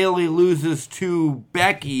 Or Bayley loses to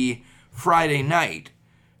Becky Friday night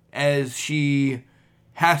as she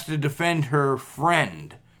has to defend her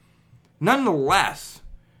friend. Nonetheless,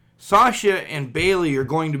 Sasha and Bayley are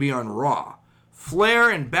going to be on Raw. Flair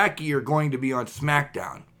and Becky are going to be on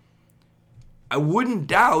SmackDown. I wouldn't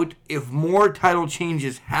doubt if more title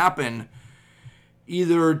changes happen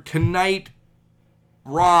either tonight,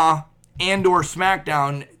 Raw, and or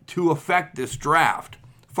SmackDown to affect this draft.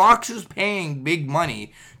 Fox is paying big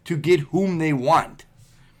money to get whom they want.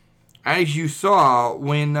 As you saw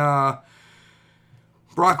when Brock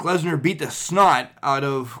Lesnar beat the snot out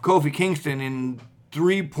of Kofi Kingston in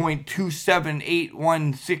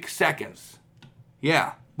 3.27816 seconds.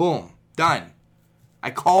 Yeah, boom, done.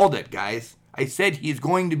 I called it, guys. I said he's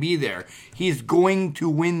going to be there. He's going to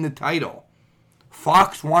win the title.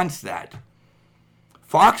 Fox wants that.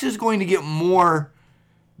 Fox is going to get more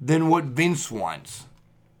than what Vince wants.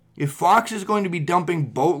 If Fox is going to be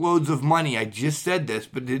dumping boatloads of money, I just said this,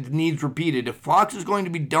 but it needs repeated. If Fox is going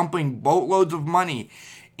to be dumping boatloads of money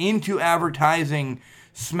into advertising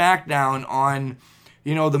SmackDown on,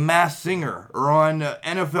 The Masked Singer, or on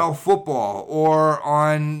NFL football, or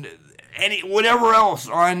on whatever else,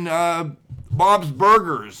 on Bob's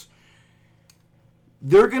Burgers,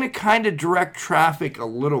 they're going to kind of direct traffic a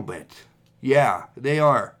little bit. Yeah, they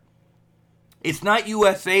are. It's not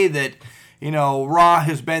USA that, Raw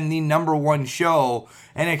has been the number one show.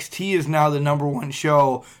 NXT is now the number one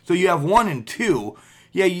show. So you have 1 and 2.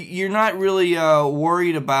 Yeah, you're not really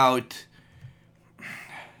worried about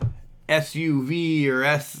SUV or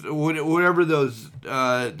whatever those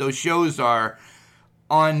shows are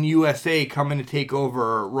on USA coming to take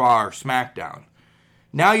over Raw or SmackDown.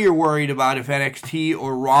 Now you're worried about if NXT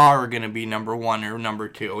or Raw are going to be number 1 or number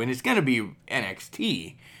 2, and it's going to be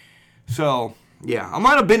NXT. So, yeah, I'm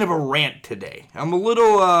on a bit of a rant today. I'm a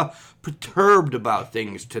little perturbed about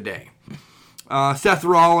things today. Seth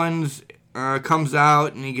Rollins comes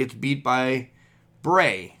out and he gets beat by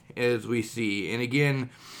Bray, as we see. And again,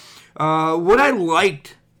 what I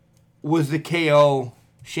liked was the KO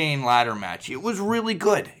Shane ladder match. It was really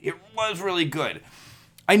good. It was really good.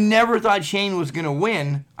 I never thought Shane was going to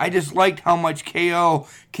win. I just liked how much KO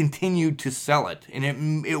continued to sell it.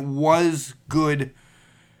 And it was good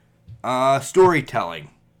storytelling.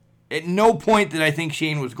 At no point did I think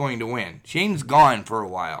Shane was going to win. Shane's gone for a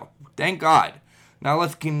while. Thank God. Now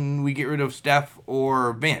can we get rid of Steph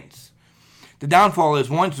or Vince? The downfall is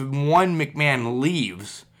once one McMahon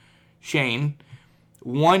leaves Shane,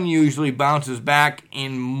 one usually bounces back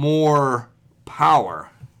in more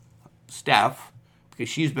power. Steph, because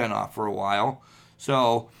she's been off for a while.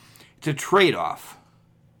 So it's a trade-off.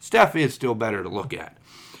 Steph is still better to look at.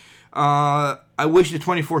 I wish the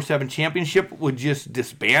 24/7 championship would just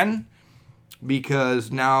disband, because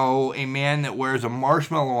now a man that wears a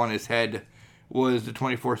marshmallow on his head was the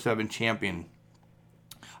 24/7 champion.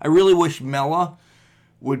 I really wish Mella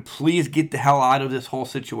would please get the hell out of this whole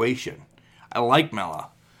situation. I like Mella.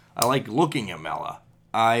 I like looking at Mella.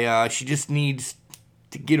 She just needs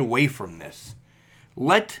to get away from this.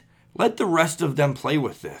 Let the rest of them play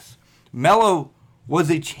with this. Mella was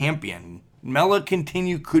a champion. Mella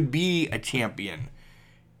could be a champion.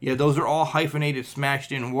 Yeah, those are all hyphenated,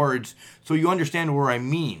 smashed in words, so you understand where I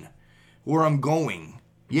mean, where I'm going.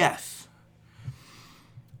 Yes.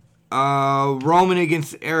 Roman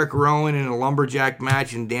against Eric Rowan in a lumberjack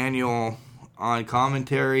match, and Daniel on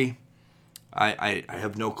commentary. I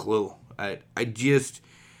have no clue. I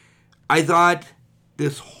thought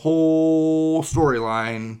this whole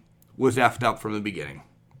storyline was effed up from the beginning.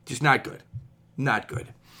 Just not good. Not good.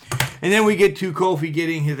 And then we get to Kofi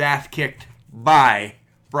getting his ass kicked by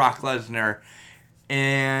Brock Lesnar.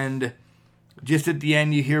 And just at the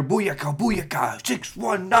end, you hear, Booyaka, Booyaka,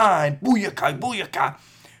 619, Booyaka, Booyaka.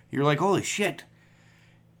 You're like, holy shit.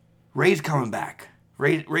 Ray's coming back.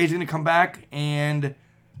 Ray's going to come back, and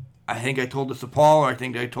I think I told this to Paul, or I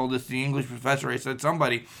think I told this to the English professor. I said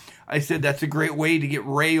somebody. I said that's a great way to get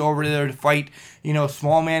Ray over there to fight,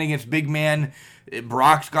 small man against big man.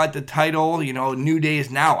 Brock's got the title. New Day is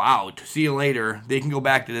now out. See you later. They can go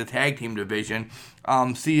back to the tag team division.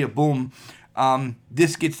 See ya, boom.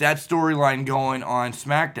 This gets that storyline going on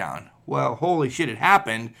SmackDown. Well, holy shit, it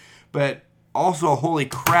happened. But also, holy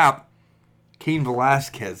crap, Cain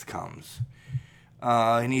Velasquez comes.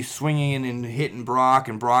 And he's swinging and hitting Brock,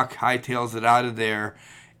 and Brock hightails it out of there.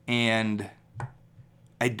 And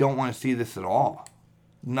I don't want to see this at all.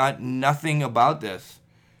 Nothing about this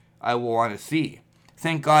I will want to see.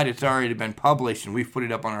 Thank God it's already been published, and we've put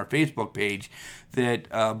it up on our Facebook page, that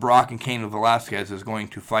Brock and Cain Velasquez is going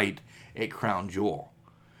to fight at Crown Jewel.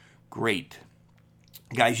 Great.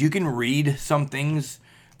 Guys, you can read some things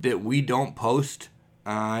that we don't post,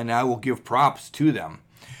 and I will give props to them.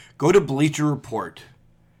 Go to Bleacher Report.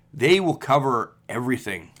 They will cover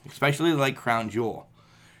everything, especially like Crown Jewel.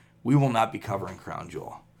 We will not be covering Crown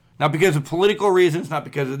Jewel. Not because of political reasons, not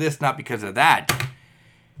because of this, not because of that.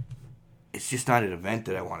 It's just not an event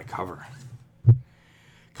that I want to cover.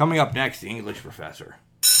 Coming up next, the English professor.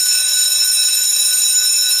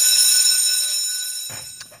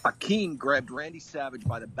 Akeem grabbed Randy Savage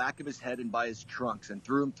by the back of his head and by his trunks and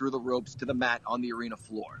threw him through the ropes to the mat on the arena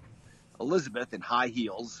floor. Elizabeth, in high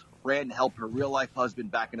heels, ran to help her real-life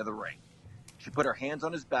husband back into the ring. She put her hands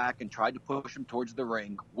on his back and tried to push him towards the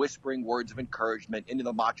ring, whispering words of encouragement into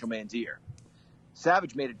the Macho Man's ear.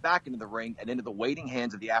 Savage made it back into the ring and into the waiting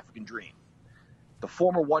hands of the African Dream. The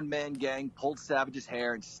former one-man gang pulled Savage's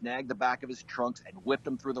hair and snagged the back of his trunks and whipped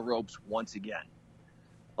him through the ropes once again.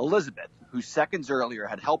 Elizabeth, who seconds earlier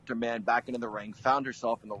had helped her man back into the ring, found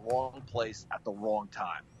herself in the wrong place at the wrong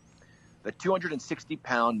time. The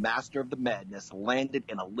 260-pound master of the madness landed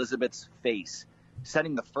in Elizabeth's face,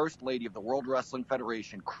 sending the First Lady of the World Wrestling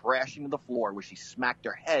Federation crashing to the floor where she smacked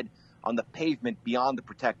her head on the pavement beyond the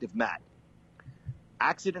protective mat.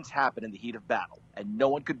 Accidents happen in the heat of battle, and no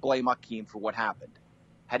one could blame Akeem for what happened.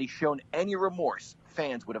 Had he shown any remorse,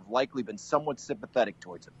 fans would have likely been somewhat sympathetic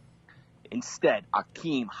towards him. Instead,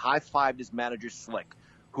 Akeem high-fived his manager Slick,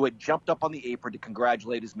 who had jumped up on the apron to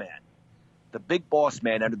congratulate his man. The big boss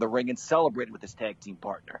man entered the ring and celebrated with his tag team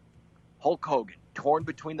partner. Hulk Hogan, torn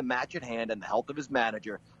between the match at hand and the health of his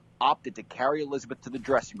manager, opted to carry Elizabeth to the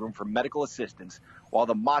dressing room for medical assistance while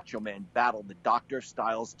the Macho Man battled the Dr.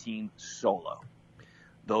 Styles team solo.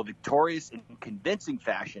 Though victorious in convincing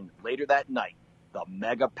fashion, later that night, the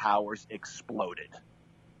Mega Powers exploded.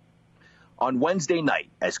 On Wednesday night,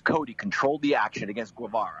 as Cody controlled the action against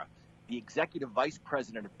Guevara, the executive vice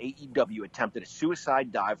president of AEW attempted a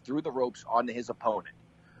suicide dive through the ropes onto his opponent.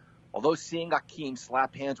 Although seeing Akeem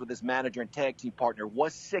slap hands with his manager and tag team partner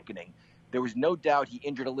was sickening, there was no doubt he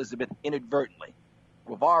injured Elizabeth inadvertently.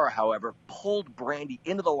 Guevara, however, pulled Brandy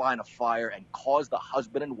into the line of fire and caused the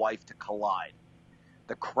husband and wife to collide.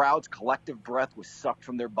 The crowd's collective breath was sucked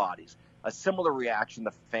from their bodies, a similar reaction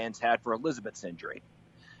the fans had for Elizabeth's injury.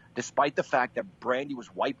 Despite the fact that Brandy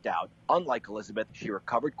was wiped out, unlike Elizabeth, she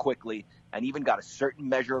recovered quickly and even got a certain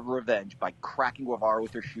measure of revenge by cracking Guevara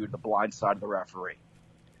with her shoe to the blind side of the referee.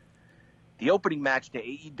 The opening match to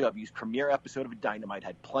AEW's premiere episode of Dynamite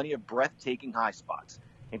had plenty of breathtaking high spots,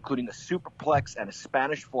 including a superplex and a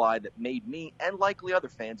Spanish fly that made me, and likely other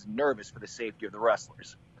fans, nervous for the safety of the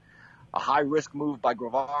wrestlers. A high-risk move by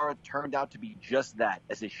Guevara turned out to be just that,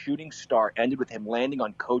 as his shooting star ended with him landing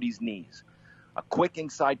on Cody's knees. A quick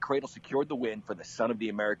inside cradle secured the win for the son of the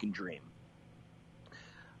American Dream.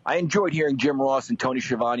 I enjoyed hearing Jim Ross and Tony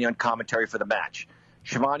Schiavone on commentary for the match.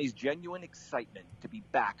 Schiavone's genuine excitement to be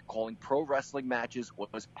back calling pro wrestling matches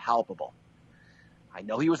was palpable. I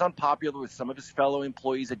know he was unpopular with some of his fellow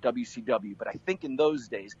employees at WCW, but I think in those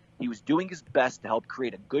days he was doing his best to help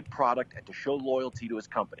create a good product and to show loyalty to his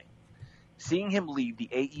company. Seeing him leave the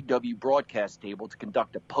AEW broadcast table to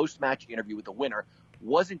conduct a post-match interview with the winner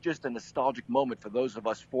wasn't just a nostalgic moment for those of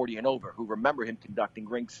us 40 and over who remember him conducting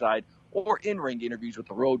ringside or in-ring interviews with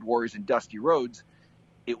the Road Warriors and Dusty Rhodes.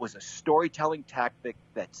 It was a storytelling tactic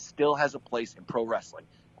that still has a place in pro wrestling,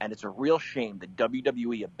 and it's a real shame that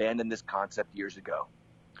WWE abandoned this concept years ago.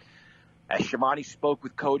 As Schiavone spoke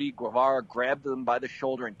with Cody, Guevara grabbed him by the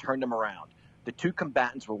shoulder and turned him around. The two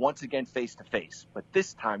combatants were once again face to face, but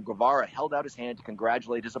this time Guevara held out his hand to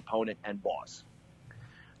congratulate his opponent and boss.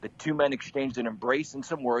 The two men exchanged an embrace and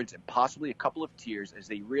some words and possibly a couple of tears as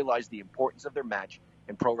they realized the importance of their match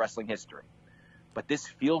in pro wrestling history. But this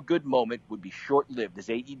feel-good moment would be short-lived as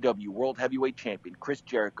AEW World Heavyweight Champion Chris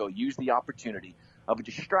Jericho used the opportunity of a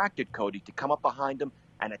distracted Cody to come up behind him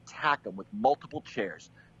and attack him with multiple chairs,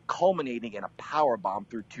 culminating in a powerbomb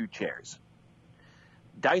through two chairs.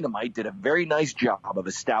 Dynamite did a very nice job of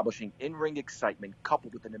establishing in-ring excitement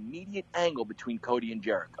coupled with an immediate angle between Cody and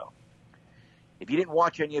Jericho. If you didn't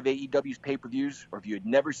watch any of AEW's pay-per-views, or if you had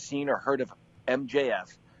never seen or heard of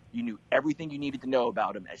MJF, you knew everything you needed to know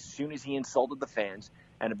about him as soon as he insulted the fans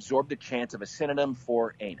and absorbed the chants of a synonym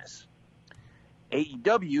for anus.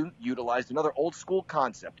 AEW utilized another old-school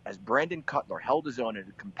concept as Brandon Cutler held his own in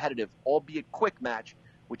a competitive, albeit quick match,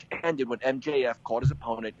 which ended when MJF caught his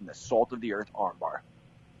opponent in the salt-of-the-earth armbar.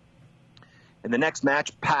 In the next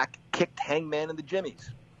match, Pac kicked Hangman in the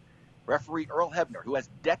jimmies. Referee Earl Hebner, who has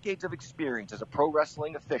decades of experience as a pro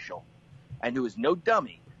wrestling official and who is no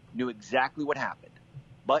dummy, knew exactly what happened.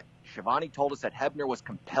 But Shivani told us that Hebner was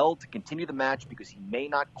compelled to continue the match because he may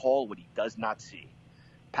not call what he does not see.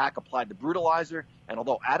 Pac applied the brutalizer, and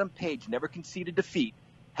although Adam Page never conceded defeat,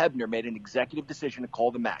 Hebner made an executive decision to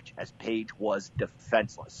call the match as Page was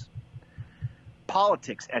defenseless.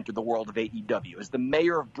 Politics entered the world of AEW as the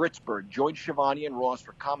mayor of Britsburg joined Shivani and Ross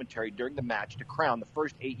for commentary during the match to crown the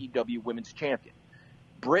first AEW Women's Champion.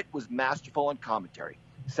 Britt was masterful on commentary,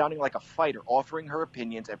 sounding like a fighter offering her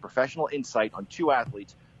opinions and professional insight on two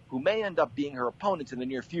athletes who may end up being her opponents in the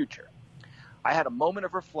near future. I had a moment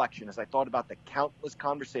of reflection as I thought about the countless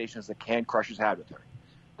conversations that Can Crushers had with her,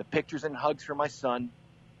 the pictures and hugs for my son,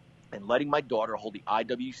 and letting my daughter hold the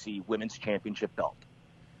IWC Women's Championship belt.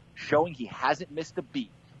 Showing he hasn't missed a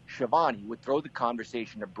beat, Shivani would throw the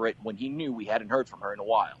conversation to Britt when he knew we hadn't heard from her in a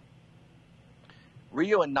while.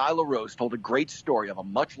 Rio and Nyla Rose told a great story of a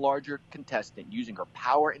much larger contestant using her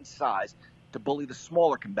power and size to bully the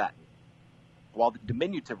smaller combatant, while the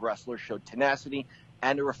diminutive wrestler showed tenacity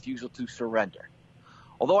and a refusal to surrender.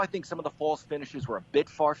 Although I think some of the false finishes were a bit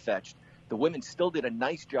far-fetched, the women still did a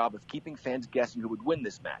nice job of keeping fans guessing who would win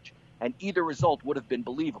this match, and either result would have been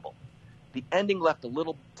believable. The ending left a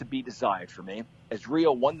little to be desired for me, as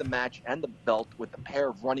Rio won the match and the belt with a pair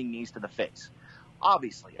of running knees to the face.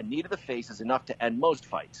 Obviously, a knee to the face is enough to end most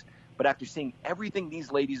fights, but after seeing everything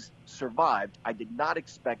these ladies survived, I did not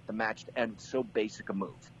expect the match to end with so basic a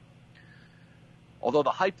move. Although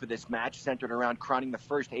the hype for this match centered around crowning the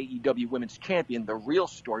first AEW Women's Champion, the real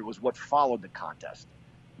story was what followed the contest.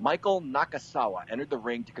 Michael Nakasawa entered the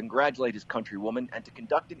ring to congratulate his countrywoman and to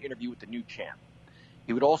conduct an interview with the new champ.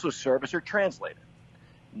 He would also serve as her translator.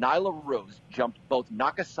 Nyla Rose jumped both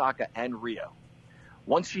Nakasaka and Rio.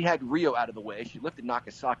 Once she had Rio out of the way, she lifted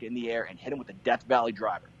Nakasaka in the air and hit him with a Death Valley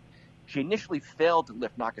driver. She initially failed to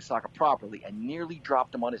lift Nakasaka properly and nearly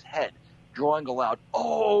dropped him on his head, drawing a loud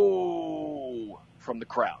 "Oh!" from the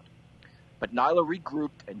crowd. But Nyla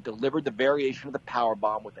regrouped and delivered the variation of the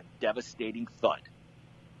powerbomb with a devastating thud.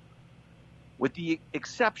 With the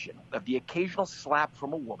exception of the occasional slap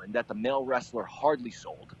from a woman that the male wrestler hardly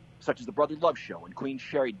sold, such as the Brother Love Show when Queen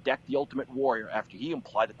Sherry decked the Ultimate Warrior after he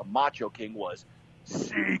implied that the Macho King was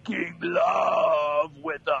seeking love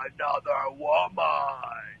with another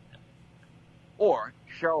woman. Or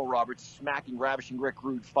Cheryl Roberts smacking Ravishing Rick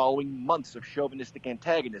Rude following months of chauvinistic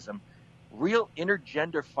antagonism, real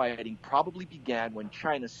intergender fighting probably began when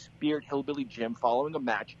Chyna speared Hillbilly Jim following a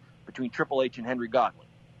match between Triple H and Henry Godwinn.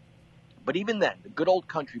 But even then, the good old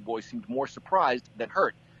country boy seemed more surprised than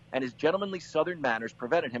hurt, and his gentlemanly southern manners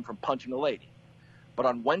prevented him from punching a lady. But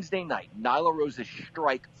on Wednesday night, Nyla Rose's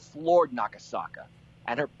strike floored Nakasaka,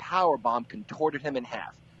 and her powerbomb contorted him in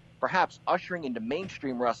half, perhaps ushering into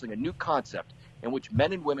mainstream wrestling a new concept in which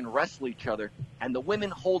men and women wrestle each other, and the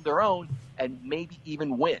women hold their own and maybe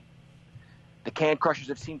even win. The Can Crushers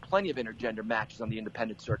have seen plenty of intergender matches on the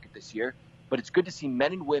independent circuit this year, but it's good to see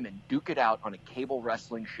men and women duke it out on a cable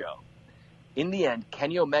wrestling show. In the end,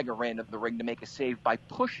 Kenny Omega ran into the ring to make a save by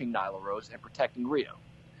pushing Nyla Rose and protecting Rio.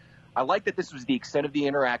 I like that this was the extent of the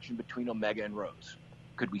interaction between Omega and Rose.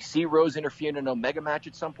 Could we see Rose interfere in an Omega match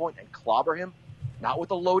at some point and clobber him? Not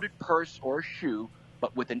with a loaded purse or a shoe,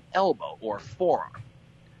 but with an elbow or a forearm.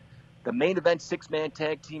 The main event six-man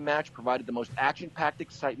tag team match provided the most action-packed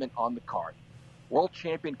excitement on the card. World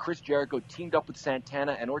champion Chris Jericho teamed up with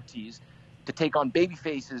Santana and Ortiz to take on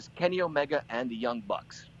babyfaces Kenny Omega and the Young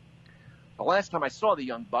Bucks. The last time I saw the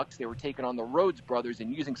Young Bucks, they were taking on the Rhodes brothers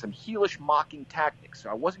and using some heelish mocking tactics, so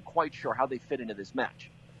I wasn't quite sure how they fit into this match.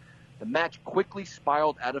 The match quickly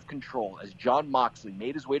spiraled out of control as Jon Moxley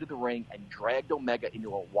made his way to the ring and dragged Omega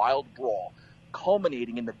into a wild brawl,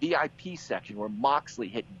 culminating in the VIP section where Moxley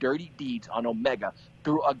hit dirty deeds on Omega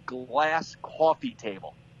through a glass coffee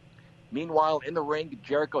table. Meanwhile, in the ring,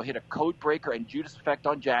 Jericho hit a code breaker and Judas Effect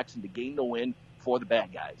on Jackson to gain the win for the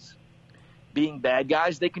bad guys. Being bad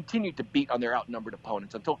guys, they continued to beat on their outnumbered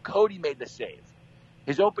opponents until Cody made the save.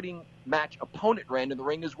 His opening match opponent ran in the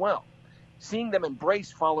ring as well. Seeing them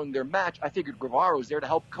embrace following their match, I figured Guevara was there to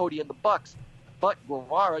help Cody and the Bucks, but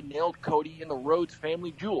Guevara nailed Cody in the Rhodes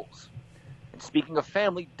family jewels. And speaking of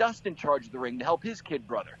family, Dustin charged the ring to help his kid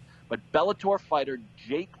brother, but Bellator fighter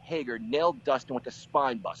Jake Hager nailed Dustin with a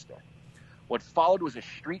spine buster. What followed was a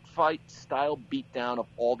street fight style beatdown of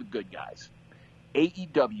all the good guys.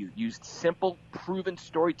 AEW used simple, proven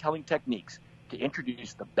storytelling techniques to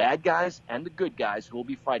introduce the bad guys and the good guys who will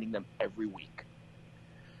be fighting them every week.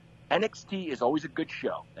 NXT is always a good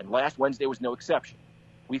show, and last Wednesday was no exception.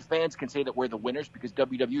 We fans can say that we're the winners because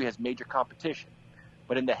WWE has major competition.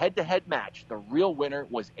 But in the head-to-head match, the real winner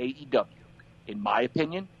was AEW. In my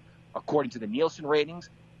opinion, according to the Nielsen ratings,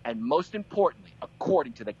 and most importantly,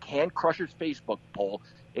 according to the Can Crushers Facebook poll,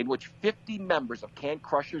 in which 50 members of Can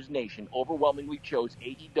Crushers Nation overwhelmingly chose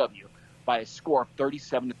AEW by a score of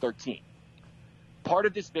 37-13. Part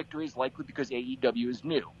of this victory is likely because AEW is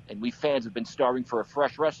new, and we fans have been starving for a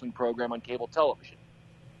fresh wrestling program on cable television.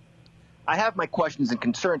 I have my questions and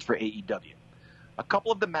concerns for AEW. A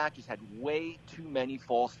couple of the matches had way too many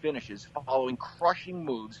false finishes following crushing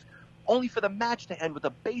moves, only for the match to end with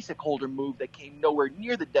a basic holder move that came nowhere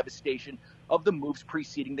near the devastation of the moves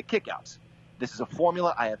preceding the kickouts. This is a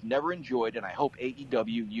formula I have never enjoyed, and I hope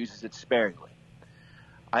AEW uses it sparingly.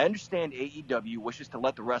 I understand AEW wishes to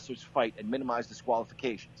let the wrestlers fight and minimize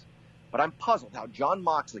disqualifications, but I'm puzzled how Jon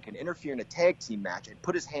Moxley can interfere in a tag team match and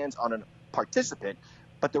put his hands on a participant,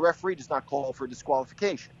 but the referee does not call for a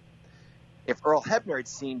disqualification. If Earl Hebner had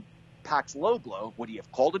seen Pac's low blow, would he have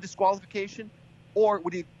called a disqualification, or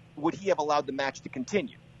would he have allowed the match to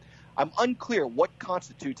continue? I'm unclear what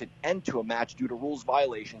constitutes an end to a match due to rules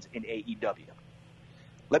violations in AEW.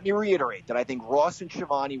 Let me reiterate that I think Ross and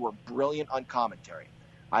Schiavone were brilliant on commentary.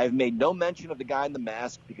 I have made no mention of the guy in the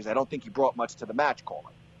mask because I don't think he brought much to the match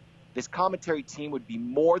calling. This commentary team would be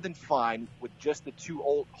more than fine with just the two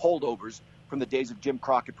old holdovers from the days of Jim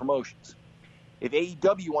Crockett Promotions. If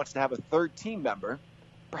AEW wants to have a third team member,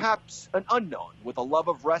 perhaps an unknown with a love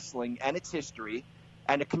of wrestling and its history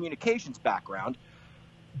and a communications background,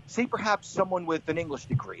 say perhaps someone with an English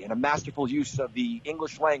degree and a masterful use of the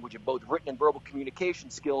English language in both written and verbal communication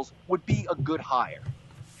skills would be a good hire.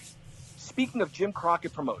 Speaking of Jim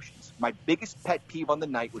Crockett Promotions, my biggest pet peeve on the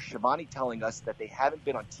night was Schiavone telling us that they haven't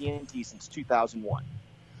been on TNT since 2001.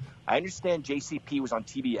 I understand JCP was on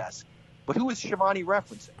TBS, but who is Schiavone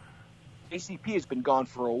referencing? JCP has been gone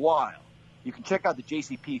for a while. You can check out the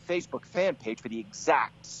JCP Facebook fan page for the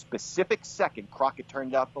exact, specific second Crockett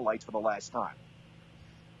turned out the lights for the last time.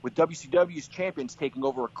 With WCW's champions taking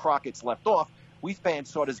over where Crockett's left off, we fans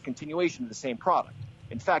saw it as a continuation of the same product.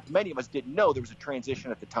 In fact, many of us didn't know there was a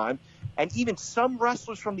transition at the time, and even some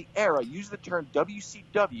wrestlers from the era used the term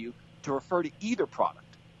WCW to refer to either product.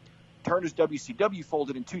 Turner's WCW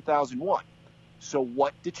folded in 2001. So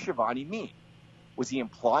what did Schiavone mean? Was he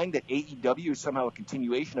implying that AEW is somehow a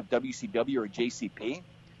continuation of WCW or JCP?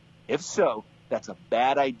 If so, that's a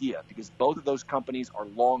bad idea because both of those companies are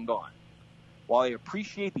long gone. While I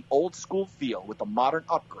appreciate the old school feel with the modern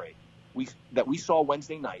upgrade that we saw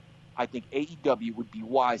Wednesday night, I think AEW would be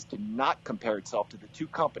wise to not compare itself to the two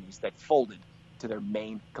companies that folded to their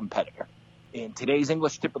main competitor. In today's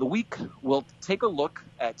English Tip of the Week, we'll take a look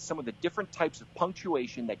at some of the different types of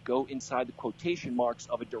punctuation that go inside the quotation marks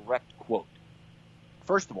of a direct quote.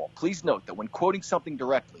 First of all, please note that when quoting something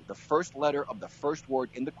directly, the first letter of the first word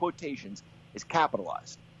in the quotations is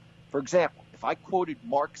capitalized. For example, if I quoted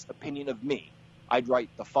Mark's opinion of me, I'd write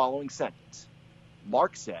the following sentence.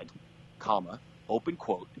 Mark said, comma, open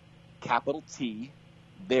quote, capital T,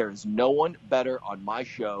 there is no one better on my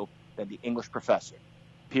show than the English professor,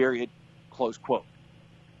 period, close quote.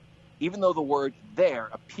 Even though the word there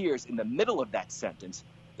appears in the middle of that sentence,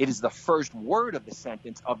 it is the first word of the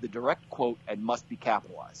sentence of the direct quote and must be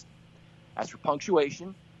capitalized. As for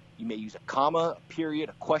punctuation, you may use a comma, a period,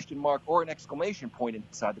 a question mark, or an exclamation point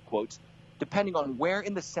inside the quotes, depending on where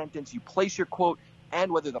in the sentence you place your quote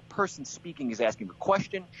and whether the person speaking is asking a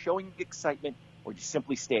question, showing excitement, or just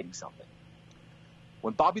simply stating something.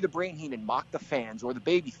 When Bobby the Brain Heenan mocked the fans or the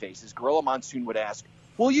baby faces, Gorilla Monsoon would ask,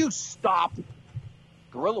 "Will you stop?"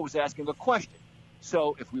 Gorilla was asking a question.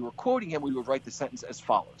 So if we were quoting him, we would write the sentence as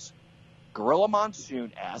follows. Gorilla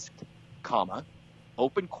Monsoon asked, comma,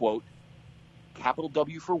 open quote, capital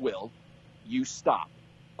W for will, you stop,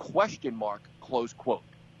 question mark, close quote.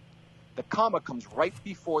 The comma comes right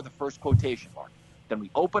before the first quotation mark. Then we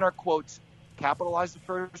open our quotes, capitalize the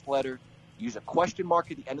first letter, use a question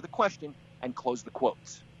mark at the end of the question, and close the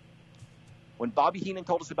quotes. When Bobby Heenan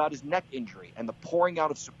told us about his neck injury and the pouring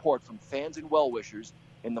out of support from fans and well-wishers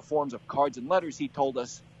in the forms of cards and letters, he told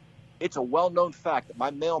us, "It's a well-known fact that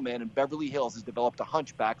my mailman in Beverly Hills has developed a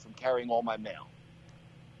hunchback from carrying all my mail."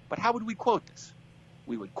 But how would we quote this?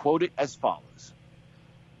 We would quote it as follows.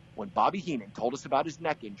 When Bobby Heenan told us about his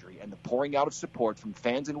neck injury and the pouring out of support from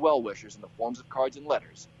fans and well-wishers in the forms of cards and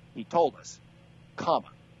letters, he told us, comma,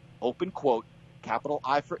 open quote, capital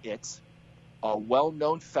I for it's, a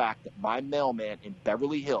well-known fact that my mailman in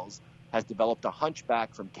Beverly Hills has developed a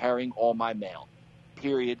hunchback from carrying all my mail,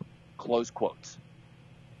 period, close quotes.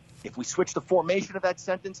 If we switch the formation of that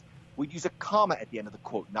sentence, we'd use a comma at the end of the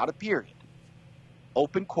quote, not a period.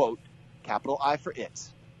 Open quote, capital I for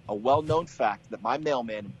it's, a well-known fact that my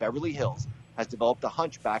mailman in Beverly Hills has developed a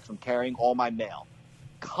hunchback from carrying all my mail,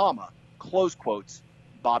 comma, close quotes,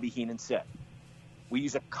 Bobby Heenan said. We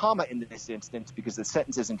use a comma in this instance because the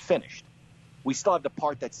sentence isn't finished. We still have the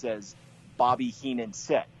part that says, Bobby Heenan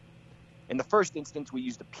said. In the first instance, we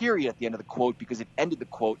used a period at the end of the quote because it ended the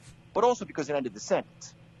quote, but also because it ended the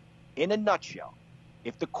sentence. In a nutshell,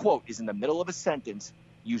 if the quote is in the middle of a sentence,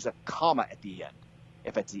 use a comma at the end.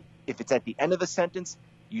 If it's at the end of a sentence,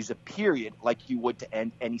 use a period like you would to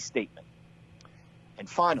end any statement. And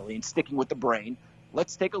finally, in sticking with the brain,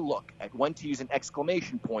 let's take a look at when to use an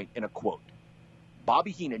exclamation point in a quote.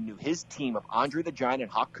 Bobby Heenan knew his team of Andre the Giant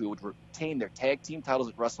and Haku would retain their tag team titles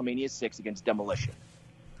at WrestleMania 6 against Demolition.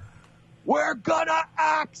 "We're gonna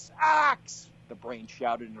axe! The brain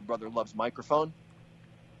shouted in her brother Love's microphone.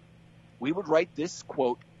 We would write this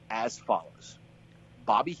quote as follows.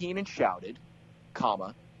 Bobby Heenan shouted,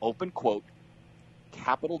 comma, open quote,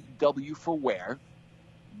 capital W for where,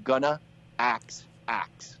 gonna axe,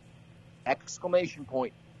 exclamation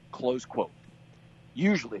point, close quote.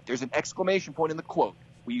 Usually, if there's an exclamation point in the quote,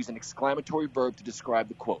 we use an exclamatory verb to describe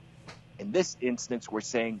the quote. In this instance, we're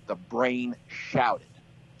saying the brain shouted.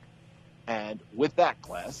 And with that,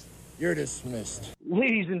 class, you're dismissed.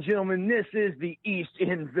 Ladies and gentlemen, this is the East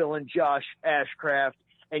End villain, Josh Ashcraft,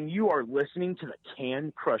 and you are listening to the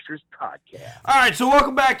Can Crushers podcast. All right, so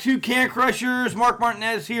welcome back to Can Crushers. Mark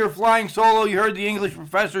Martinez here, flying solo. You heard the English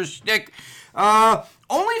professor's shtick.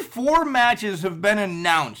 Only 4 matches have been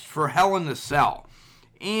announced for Hell in the Cell.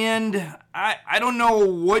 And I don't know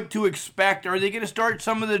what to expect. Are they going to start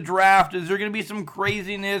some of the draft? Is there going to be some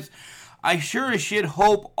craziness? I sure as shit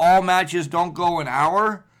hope all matches don't go an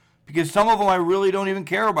hour, because some of them I really don't even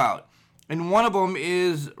care about. And one of them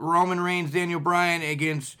is Roman Reigns, Daniel Bryan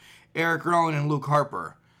against Eric Rowan and Luke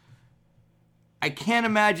Harper. I can't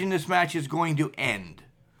imagine this match is going to end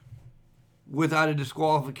without a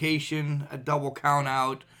disqualification, a double count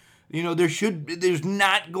out. You know, there's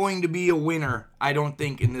not going to be a winner, I don't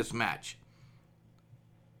think, in this match.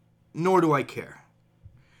 Nor do I care.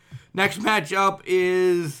 Next match up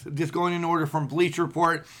is, just going in order from Bleacher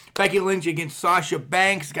Report, Becky Lynch against Sasha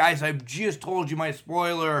Banks. Guys, I've just told you my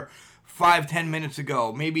spoiler 5-10 minutes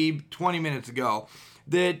ago, maybe 20 minutes ago,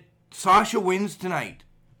 that Sasha wins tonight.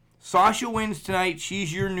 Sasha wins tonight.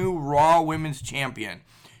 She's your new Raw Women's Champion.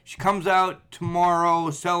 She comes out tomorrow,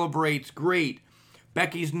 celebrates, great.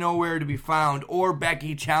 Becky's nowhere to be found, or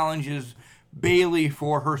Becky challenges Bayley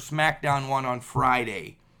for her SmackDown one on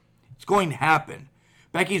Friday. It's going to happen.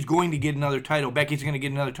 Becky's going to get another title. Becky's going to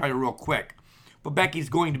get another title real quick. But Becky's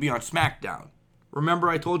going to be on SmackDown. Remember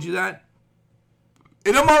I told you that?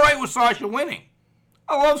 And I'm all right with Sasha winning.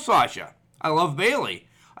 I love Sasha. I love Bayley.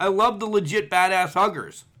 I love the legit badass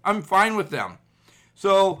huggers. I'm fine with them.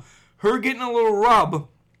 So her getting a little rub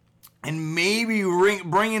and maybe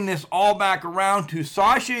bringing this all back around to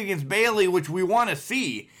Sasha against Bayley, which we want to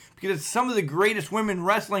see, because it's some of the greatest women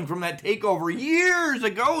wrestling from that takeover years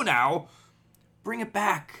ago now. Bring it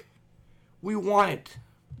back. We want it.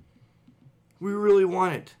 We really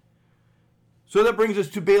want it. So that brings us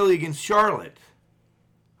to Bayley against Charlotte.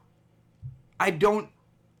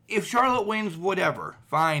 If Charlotte wins, whatever.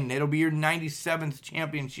 Fine. It'll be your 97th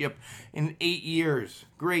championship in 8 years.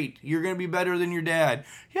 Great. You're going to be better than your dad.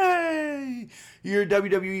 Yay. You're a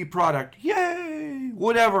WWE product. Yay.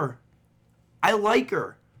 Whatever. I like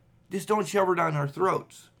her. Just don't shove her down our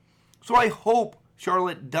throats. So I hope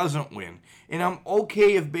Charlotte doesn't win. And I'm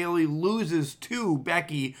okay if Bayley loses to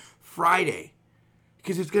Becky Friday,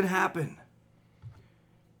 because it's going to happen.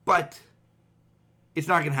 But it's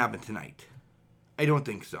not going to happen tonight. I don't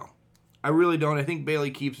think so. I really don't. I think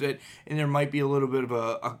Bayley keeps it, and there might be a little bit of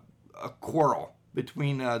a quarrel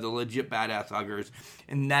between the legit badass huggers,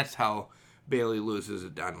 and that's how Bayley loses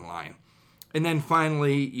it down the line. And then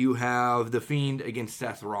finally, you have The Fiend against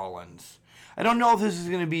Seth Rollins. I don't know if this is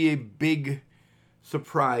going to be a big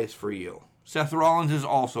surprise for you. Seth Rollins is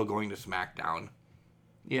also going to SmackDown.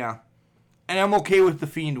 Yeah. And I'm okay with The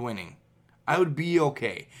Fiend winning. I would be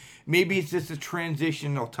okay. Maybe it's just a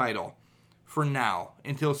transitional title for now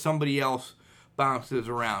until somebody else bounces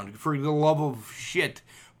around. For the love of shit,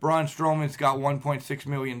 Braun Strowman's got $1.6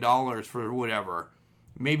 million for whatever.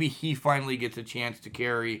 Maybe he finally gets a chance to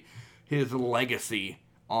carry his legacy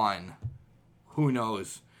on. Who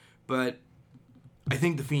knows? But I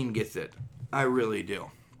think The Fiend gets it. I really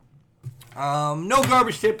do. No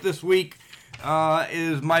garbage tip this week.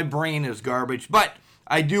 My brain is garbage. But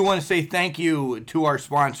I do want to say thank you to our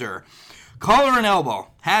sponsor, Collar and Elbow.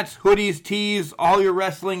 Hats, hoodies, tees, all your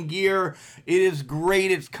wrestling gear. It is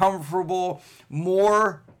great. It's comfortable.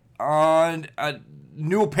 More on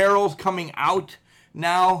new apparel's coming out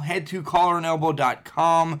now. Head to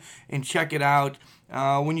collarandelbow.com and check it out.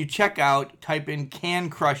 When you check out, type in Can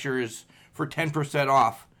Crushers for 10%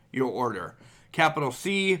 off your order. Capital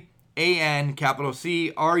C-A-N, capital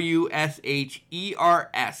C-R-U-S-H-E-R-S.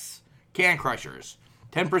 Can Crushers.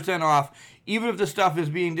 10% off. Even if the stuff is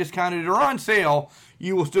being discounted or on sale,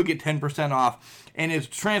 you will still get 10% off. And as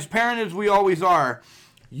transparent as we always are,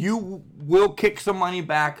 you will kick some money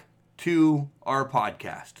back to our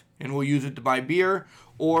podcast. And we'll use it to buy beer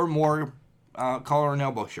or more Collar and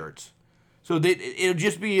Elbow shirts. So it'll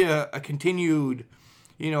just be a continued,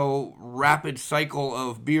 rapid cycle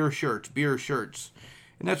of beer shirts.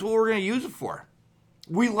 And that's what we're going to use it for.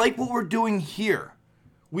 We like what we're doing here.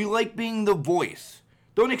 We like being the voice.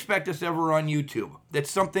 Don't expect us ever on YouTube.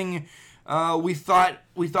 That's something we thought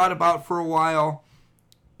about for a while.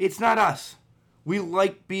 It's not us. We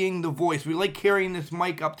like being the voice. We like carrying this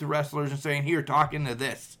mic up to wrestlers and saying, here, talk into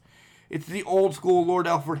this. It's the old school Lord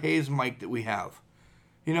Alfred Hayes mic that we have.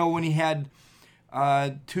 When he had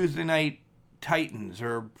Tuesday Night Titans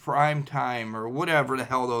or Prime Time or whatever the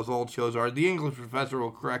hell those old shows are. The English professor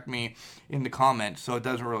will correct me in the comments, so it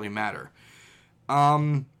doesn't really matter.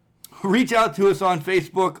 Reach out to us on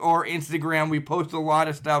Facebook or Instagram. We post a lot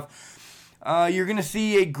of stuff. You're going to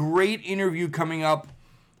see a great interview coming up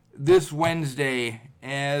this Wednesday.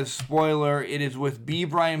 As spoiler, it is with B.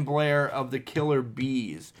 Brian Blair of the Killer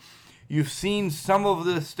Bees. You've seen some of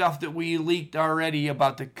the stuff that we leaked already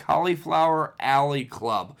about the Cauliflower Alley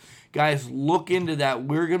Club. Guys, look into that.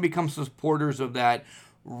 We're going to become supporters of that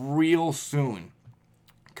real soon.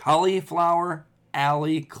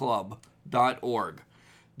 CauliflowerAlleyClub.org.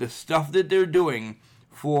 The stuff that they're doing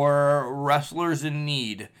for wrestlers in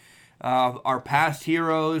need, our past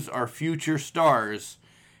heroes, our future stars,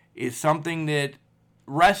 is something that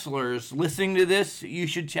wrestlers listening to this, you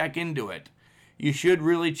should check into it. You should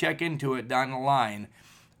really check into it down the line.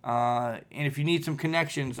 And if you need some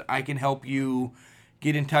connections, I can help you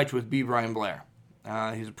get in touch with B. Brian Blair.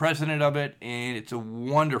 He's the president of it, and it's a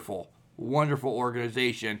wonderful, wonderful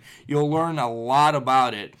organization. You'll learn a lot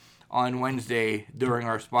about it on Wednesday during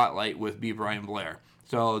our spotlight with B. Brian Blair.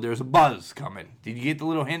 So there's a buzz coming. Did you get the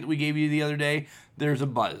little hint we gave you the other day? There's a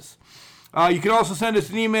buzz. You can also send us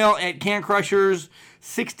an email at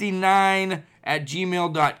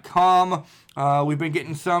cancrushers69@gmail.com. We've been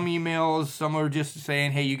getting some emails. Some are just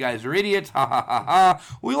saying, hey, you guys are idiots. Ha, ha, ha, ha.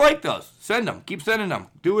 We like those. Send them. Keep sending them.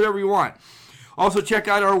 Do whatever you want. Also, check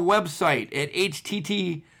out our website at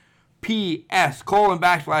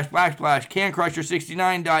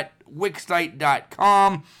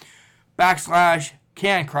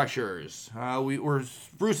https://cancrusher69.wixsite.com/cancrushers. We're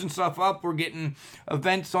sprucing stuff up. We're getting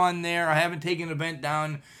events on there. I haven't taken an event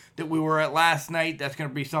down that we were at last night. That's going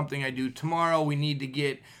to be something I do tomorrow. We need to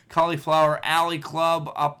get Cauliflower Alley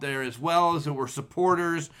Club up there as well, so we're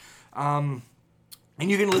supporters. And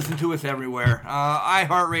you can listen to us everywhere.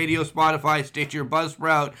 iHeartRadio, Spotify, Stitcher,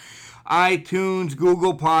 Buzzsprout, iTunes,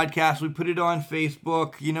 Google Podcasts. We put it on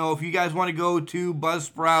Facebook. If you guys want to go to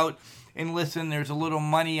Buzzsprout and listen, there's a little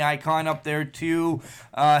money icon up there to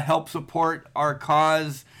help support our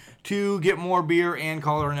cause to get more beer and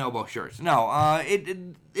Collar and Elbow shirts. No,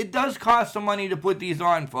 it does cost some money to put these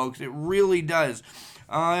on, folks. It really does.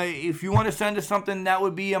 If you want to send us something, that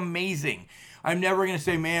would be amazing. I'm never going to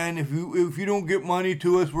say, man, if you don't get money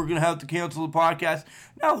to us, we're going to have to cancel the podcast.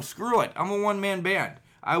 No, screw it. I'm a one-man band.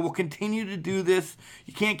 I will continue to do this.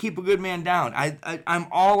 You can't keep a good man down. I'm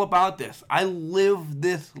all about this. I live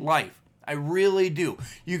this life. I really do.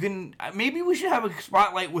 Maybe we should have a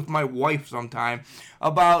spotlight with my wife sometime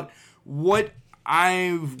about what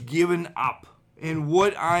I've given up and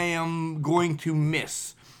what I am going to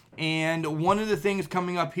miss And one of the things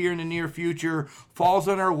coming up here in the near future falls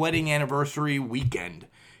on our wedding anniversary weekend.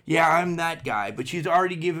 Yeah, I'm that guy, but she's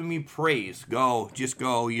already given me praise. Go, just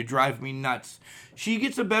go. You drive me nuts. She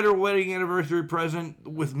gets a better wedding anniversary present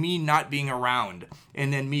with me not being around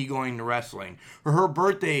and then me going to wrestling. Her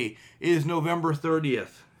birthday is November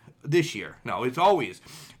 30th this year. No, it's always.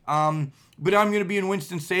 But I'm going to be in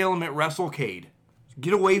Winston-Salem at WrestleCade.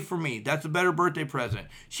 Get away from me. That's a better birthday present.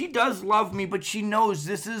 She does love me, but she knows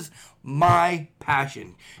this is my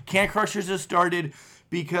passion. Can Crushers has started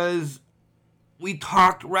because we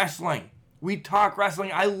talked wrestling.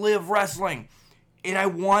 I live wrestling. And I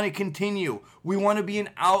want to continue. We want to be an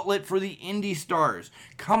outlet for the indie stars.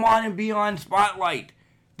 Come on and be on Spotlight.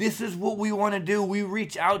 This is what we want to do. We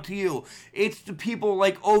reach out to you. It's the people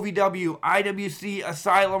like OVW, IWC,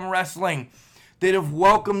 Asylum Wrestling that have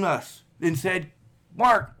welcomed us and said,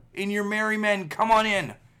 Mark and your merry men, come on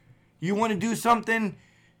in. You want to do something?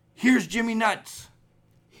 Here's Jimmy Nuts.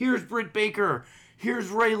 Here's Britt Baker. Here's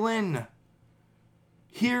Ray Lynn.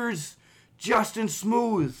 Here's Justin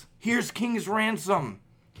Smooth. Here's King's Ransom.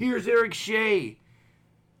 Here's Eric Shea.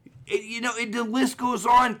 The list goes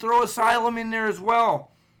on. Throw Asylum in there as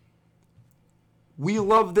well. We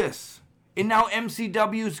love this. And now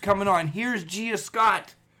MCW's coming on. Here's Gia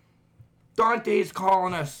Scott. Dante's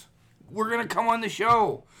calling us. We're going to come on the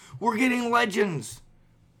show. We're getting legends.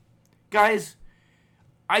 Guys,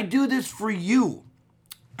 I do this for you.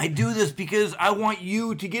 I do this because I want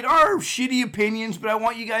you to get our shitty opinions, but I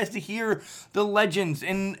want you guys to hear the legends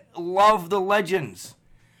and love the legends.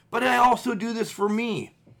 But I also do this for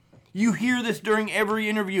me. You hear this during every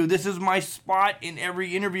interview. This is my spot in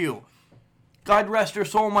every interview. God rest her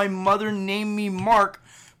soul, my mother named me Mark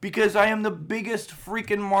because I am the biggest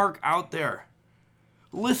freaking Mark out there.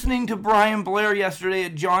 Listening to Brian Blair yesterday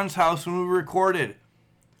at John's house when we recorded,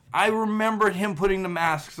 I remembered him putting the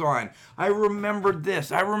masks on. I remembered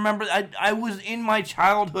this. I was in my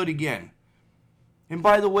childhood again. And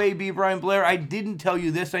by the way, B. Brian Blair, I didn't tell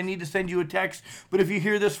you this. I need to send you a text. But if you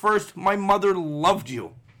hear this first, my mother loved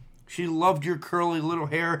you. She loved your curly little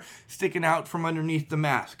hair sticking out from underneath the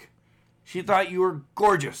mask. She thought you were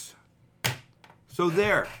gorgeous. So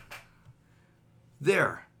there.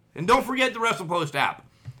 And don't forget the WrestlePost app.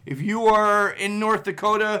 If you are in North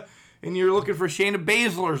Dakota and you're looking for Shayna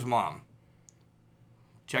Baszler's mom,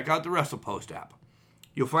 check out the WrestlePost app.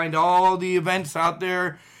 You'll find all the events out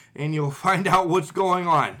there, and you'll find out what's going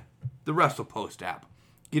on. The WrestlePost app.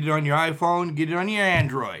 Get it on your iPhone, get it on your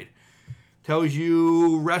Android. Tells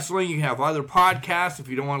you wrestling. You can have other podcasts if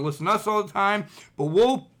you don't want to listen to us all the time. But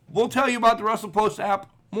we'll tell you about the WrestlePost app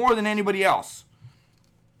more than anybody else.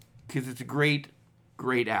 Because it's a great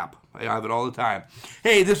app. I have it all the time.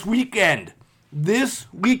 Hey, this weekend,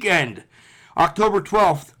 October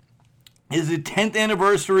 12th, is the 10th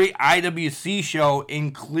anniversary IWC show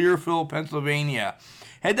in Clearfield, Pennsylvania.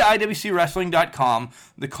 Head to IWCWrestling.com.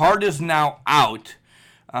 The card is now out.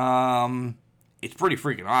 It's pretty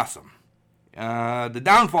freaking awesome. The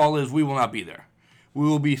downfall is we will not be there. We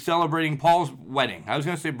will be celebrating Paul's wedding. I was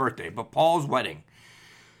going to say birthday, but Paul's wedding.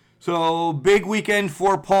 So, big weekend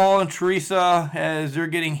for Paul and Teresa as they're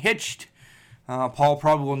getting hitched. Paul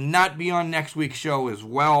probably will not be on next week's show as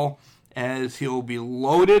well, as he'll be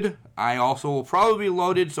loaded. I also will probably be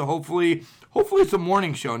loaded, so hopefully it's a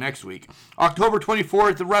morning show next week. October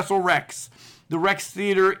 24th, the Wrestle Rex. The Rex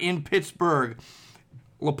Theater in Pittsburgh.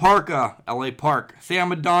 La Parka, LA Park.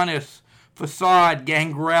 Sam Adonis, Facade,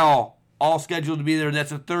 Gangrel, all scheduled to be there.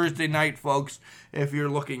 That's a Thursday night, folks, if you're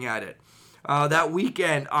looking at it. That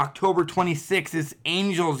weekend, October 26th, is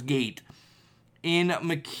Angels Gate in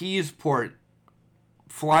McKeesport.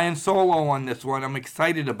 Flying solo on this one. I'm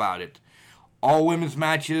excited about it. All women's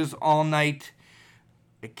matches, all night.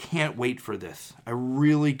 I can't wait for this. I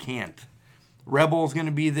really can't. Rebel's going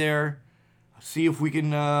to be there. See if we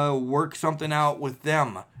can work something out with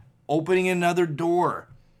them. Opening another door.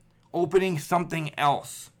 Opening something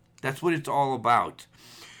else. That's what it's all about.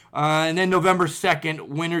 And then November 2nd,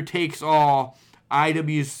 Winner Takes All,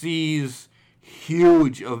 IWC's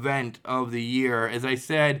huge event of the year. As I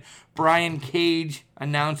said, Brian Cage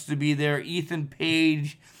announced to be there. Ethan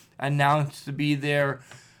Page announced to be there.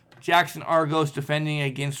 Jackson Argos defending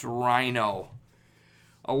against Rhino.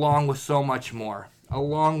 Along with so much more.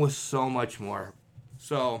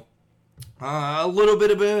 So, a little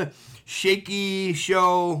bit of a shaky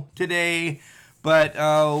show today. But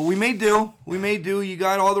we may do. You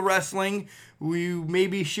got all the wrestling. We may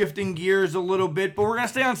be shifting gears a little bit, but we're going to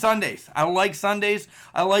stay on Sundays. I like Sundays.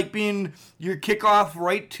 I like being your kickoff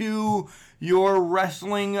right to your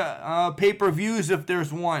wrestling pay-per-views if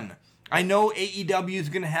there's one. I know AEW is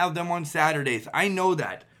going to have them on Saturdays. I know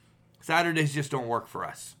that. Saturdays just don't work for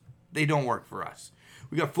us. They don't work for us.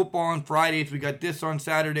 We got football on Fridays. We got this on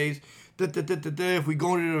Saturdays. If we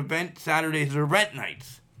go to an event, Saturdays are event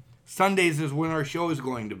nights. Sundays is when our show is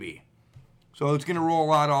going to be. So it's going to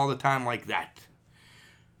roll out all the time like that.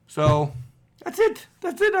 So that's it.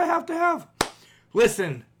 That's it I have to have.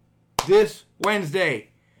 Listen, this Wednesday,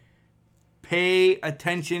 pay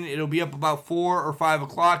attention. It'll be up about 4 or 5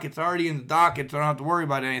 o'clock. It's already in the docket, so I don't have to worry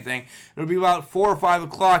about anything. It'll be about 4 or 5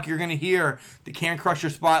 o'clock. You're going to hear the Can Crusher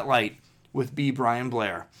Spotlight with B. Brian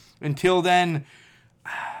Blair. Until then,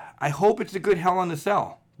 I hope it's a good Hell in a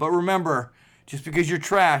Cell. But remember, just because you're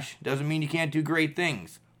trash doesn't mean you can't do great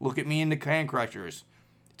things. Look at me and the Can Crushers.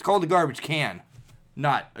 It's called a garbage can,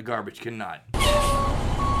 not a garbage cannot.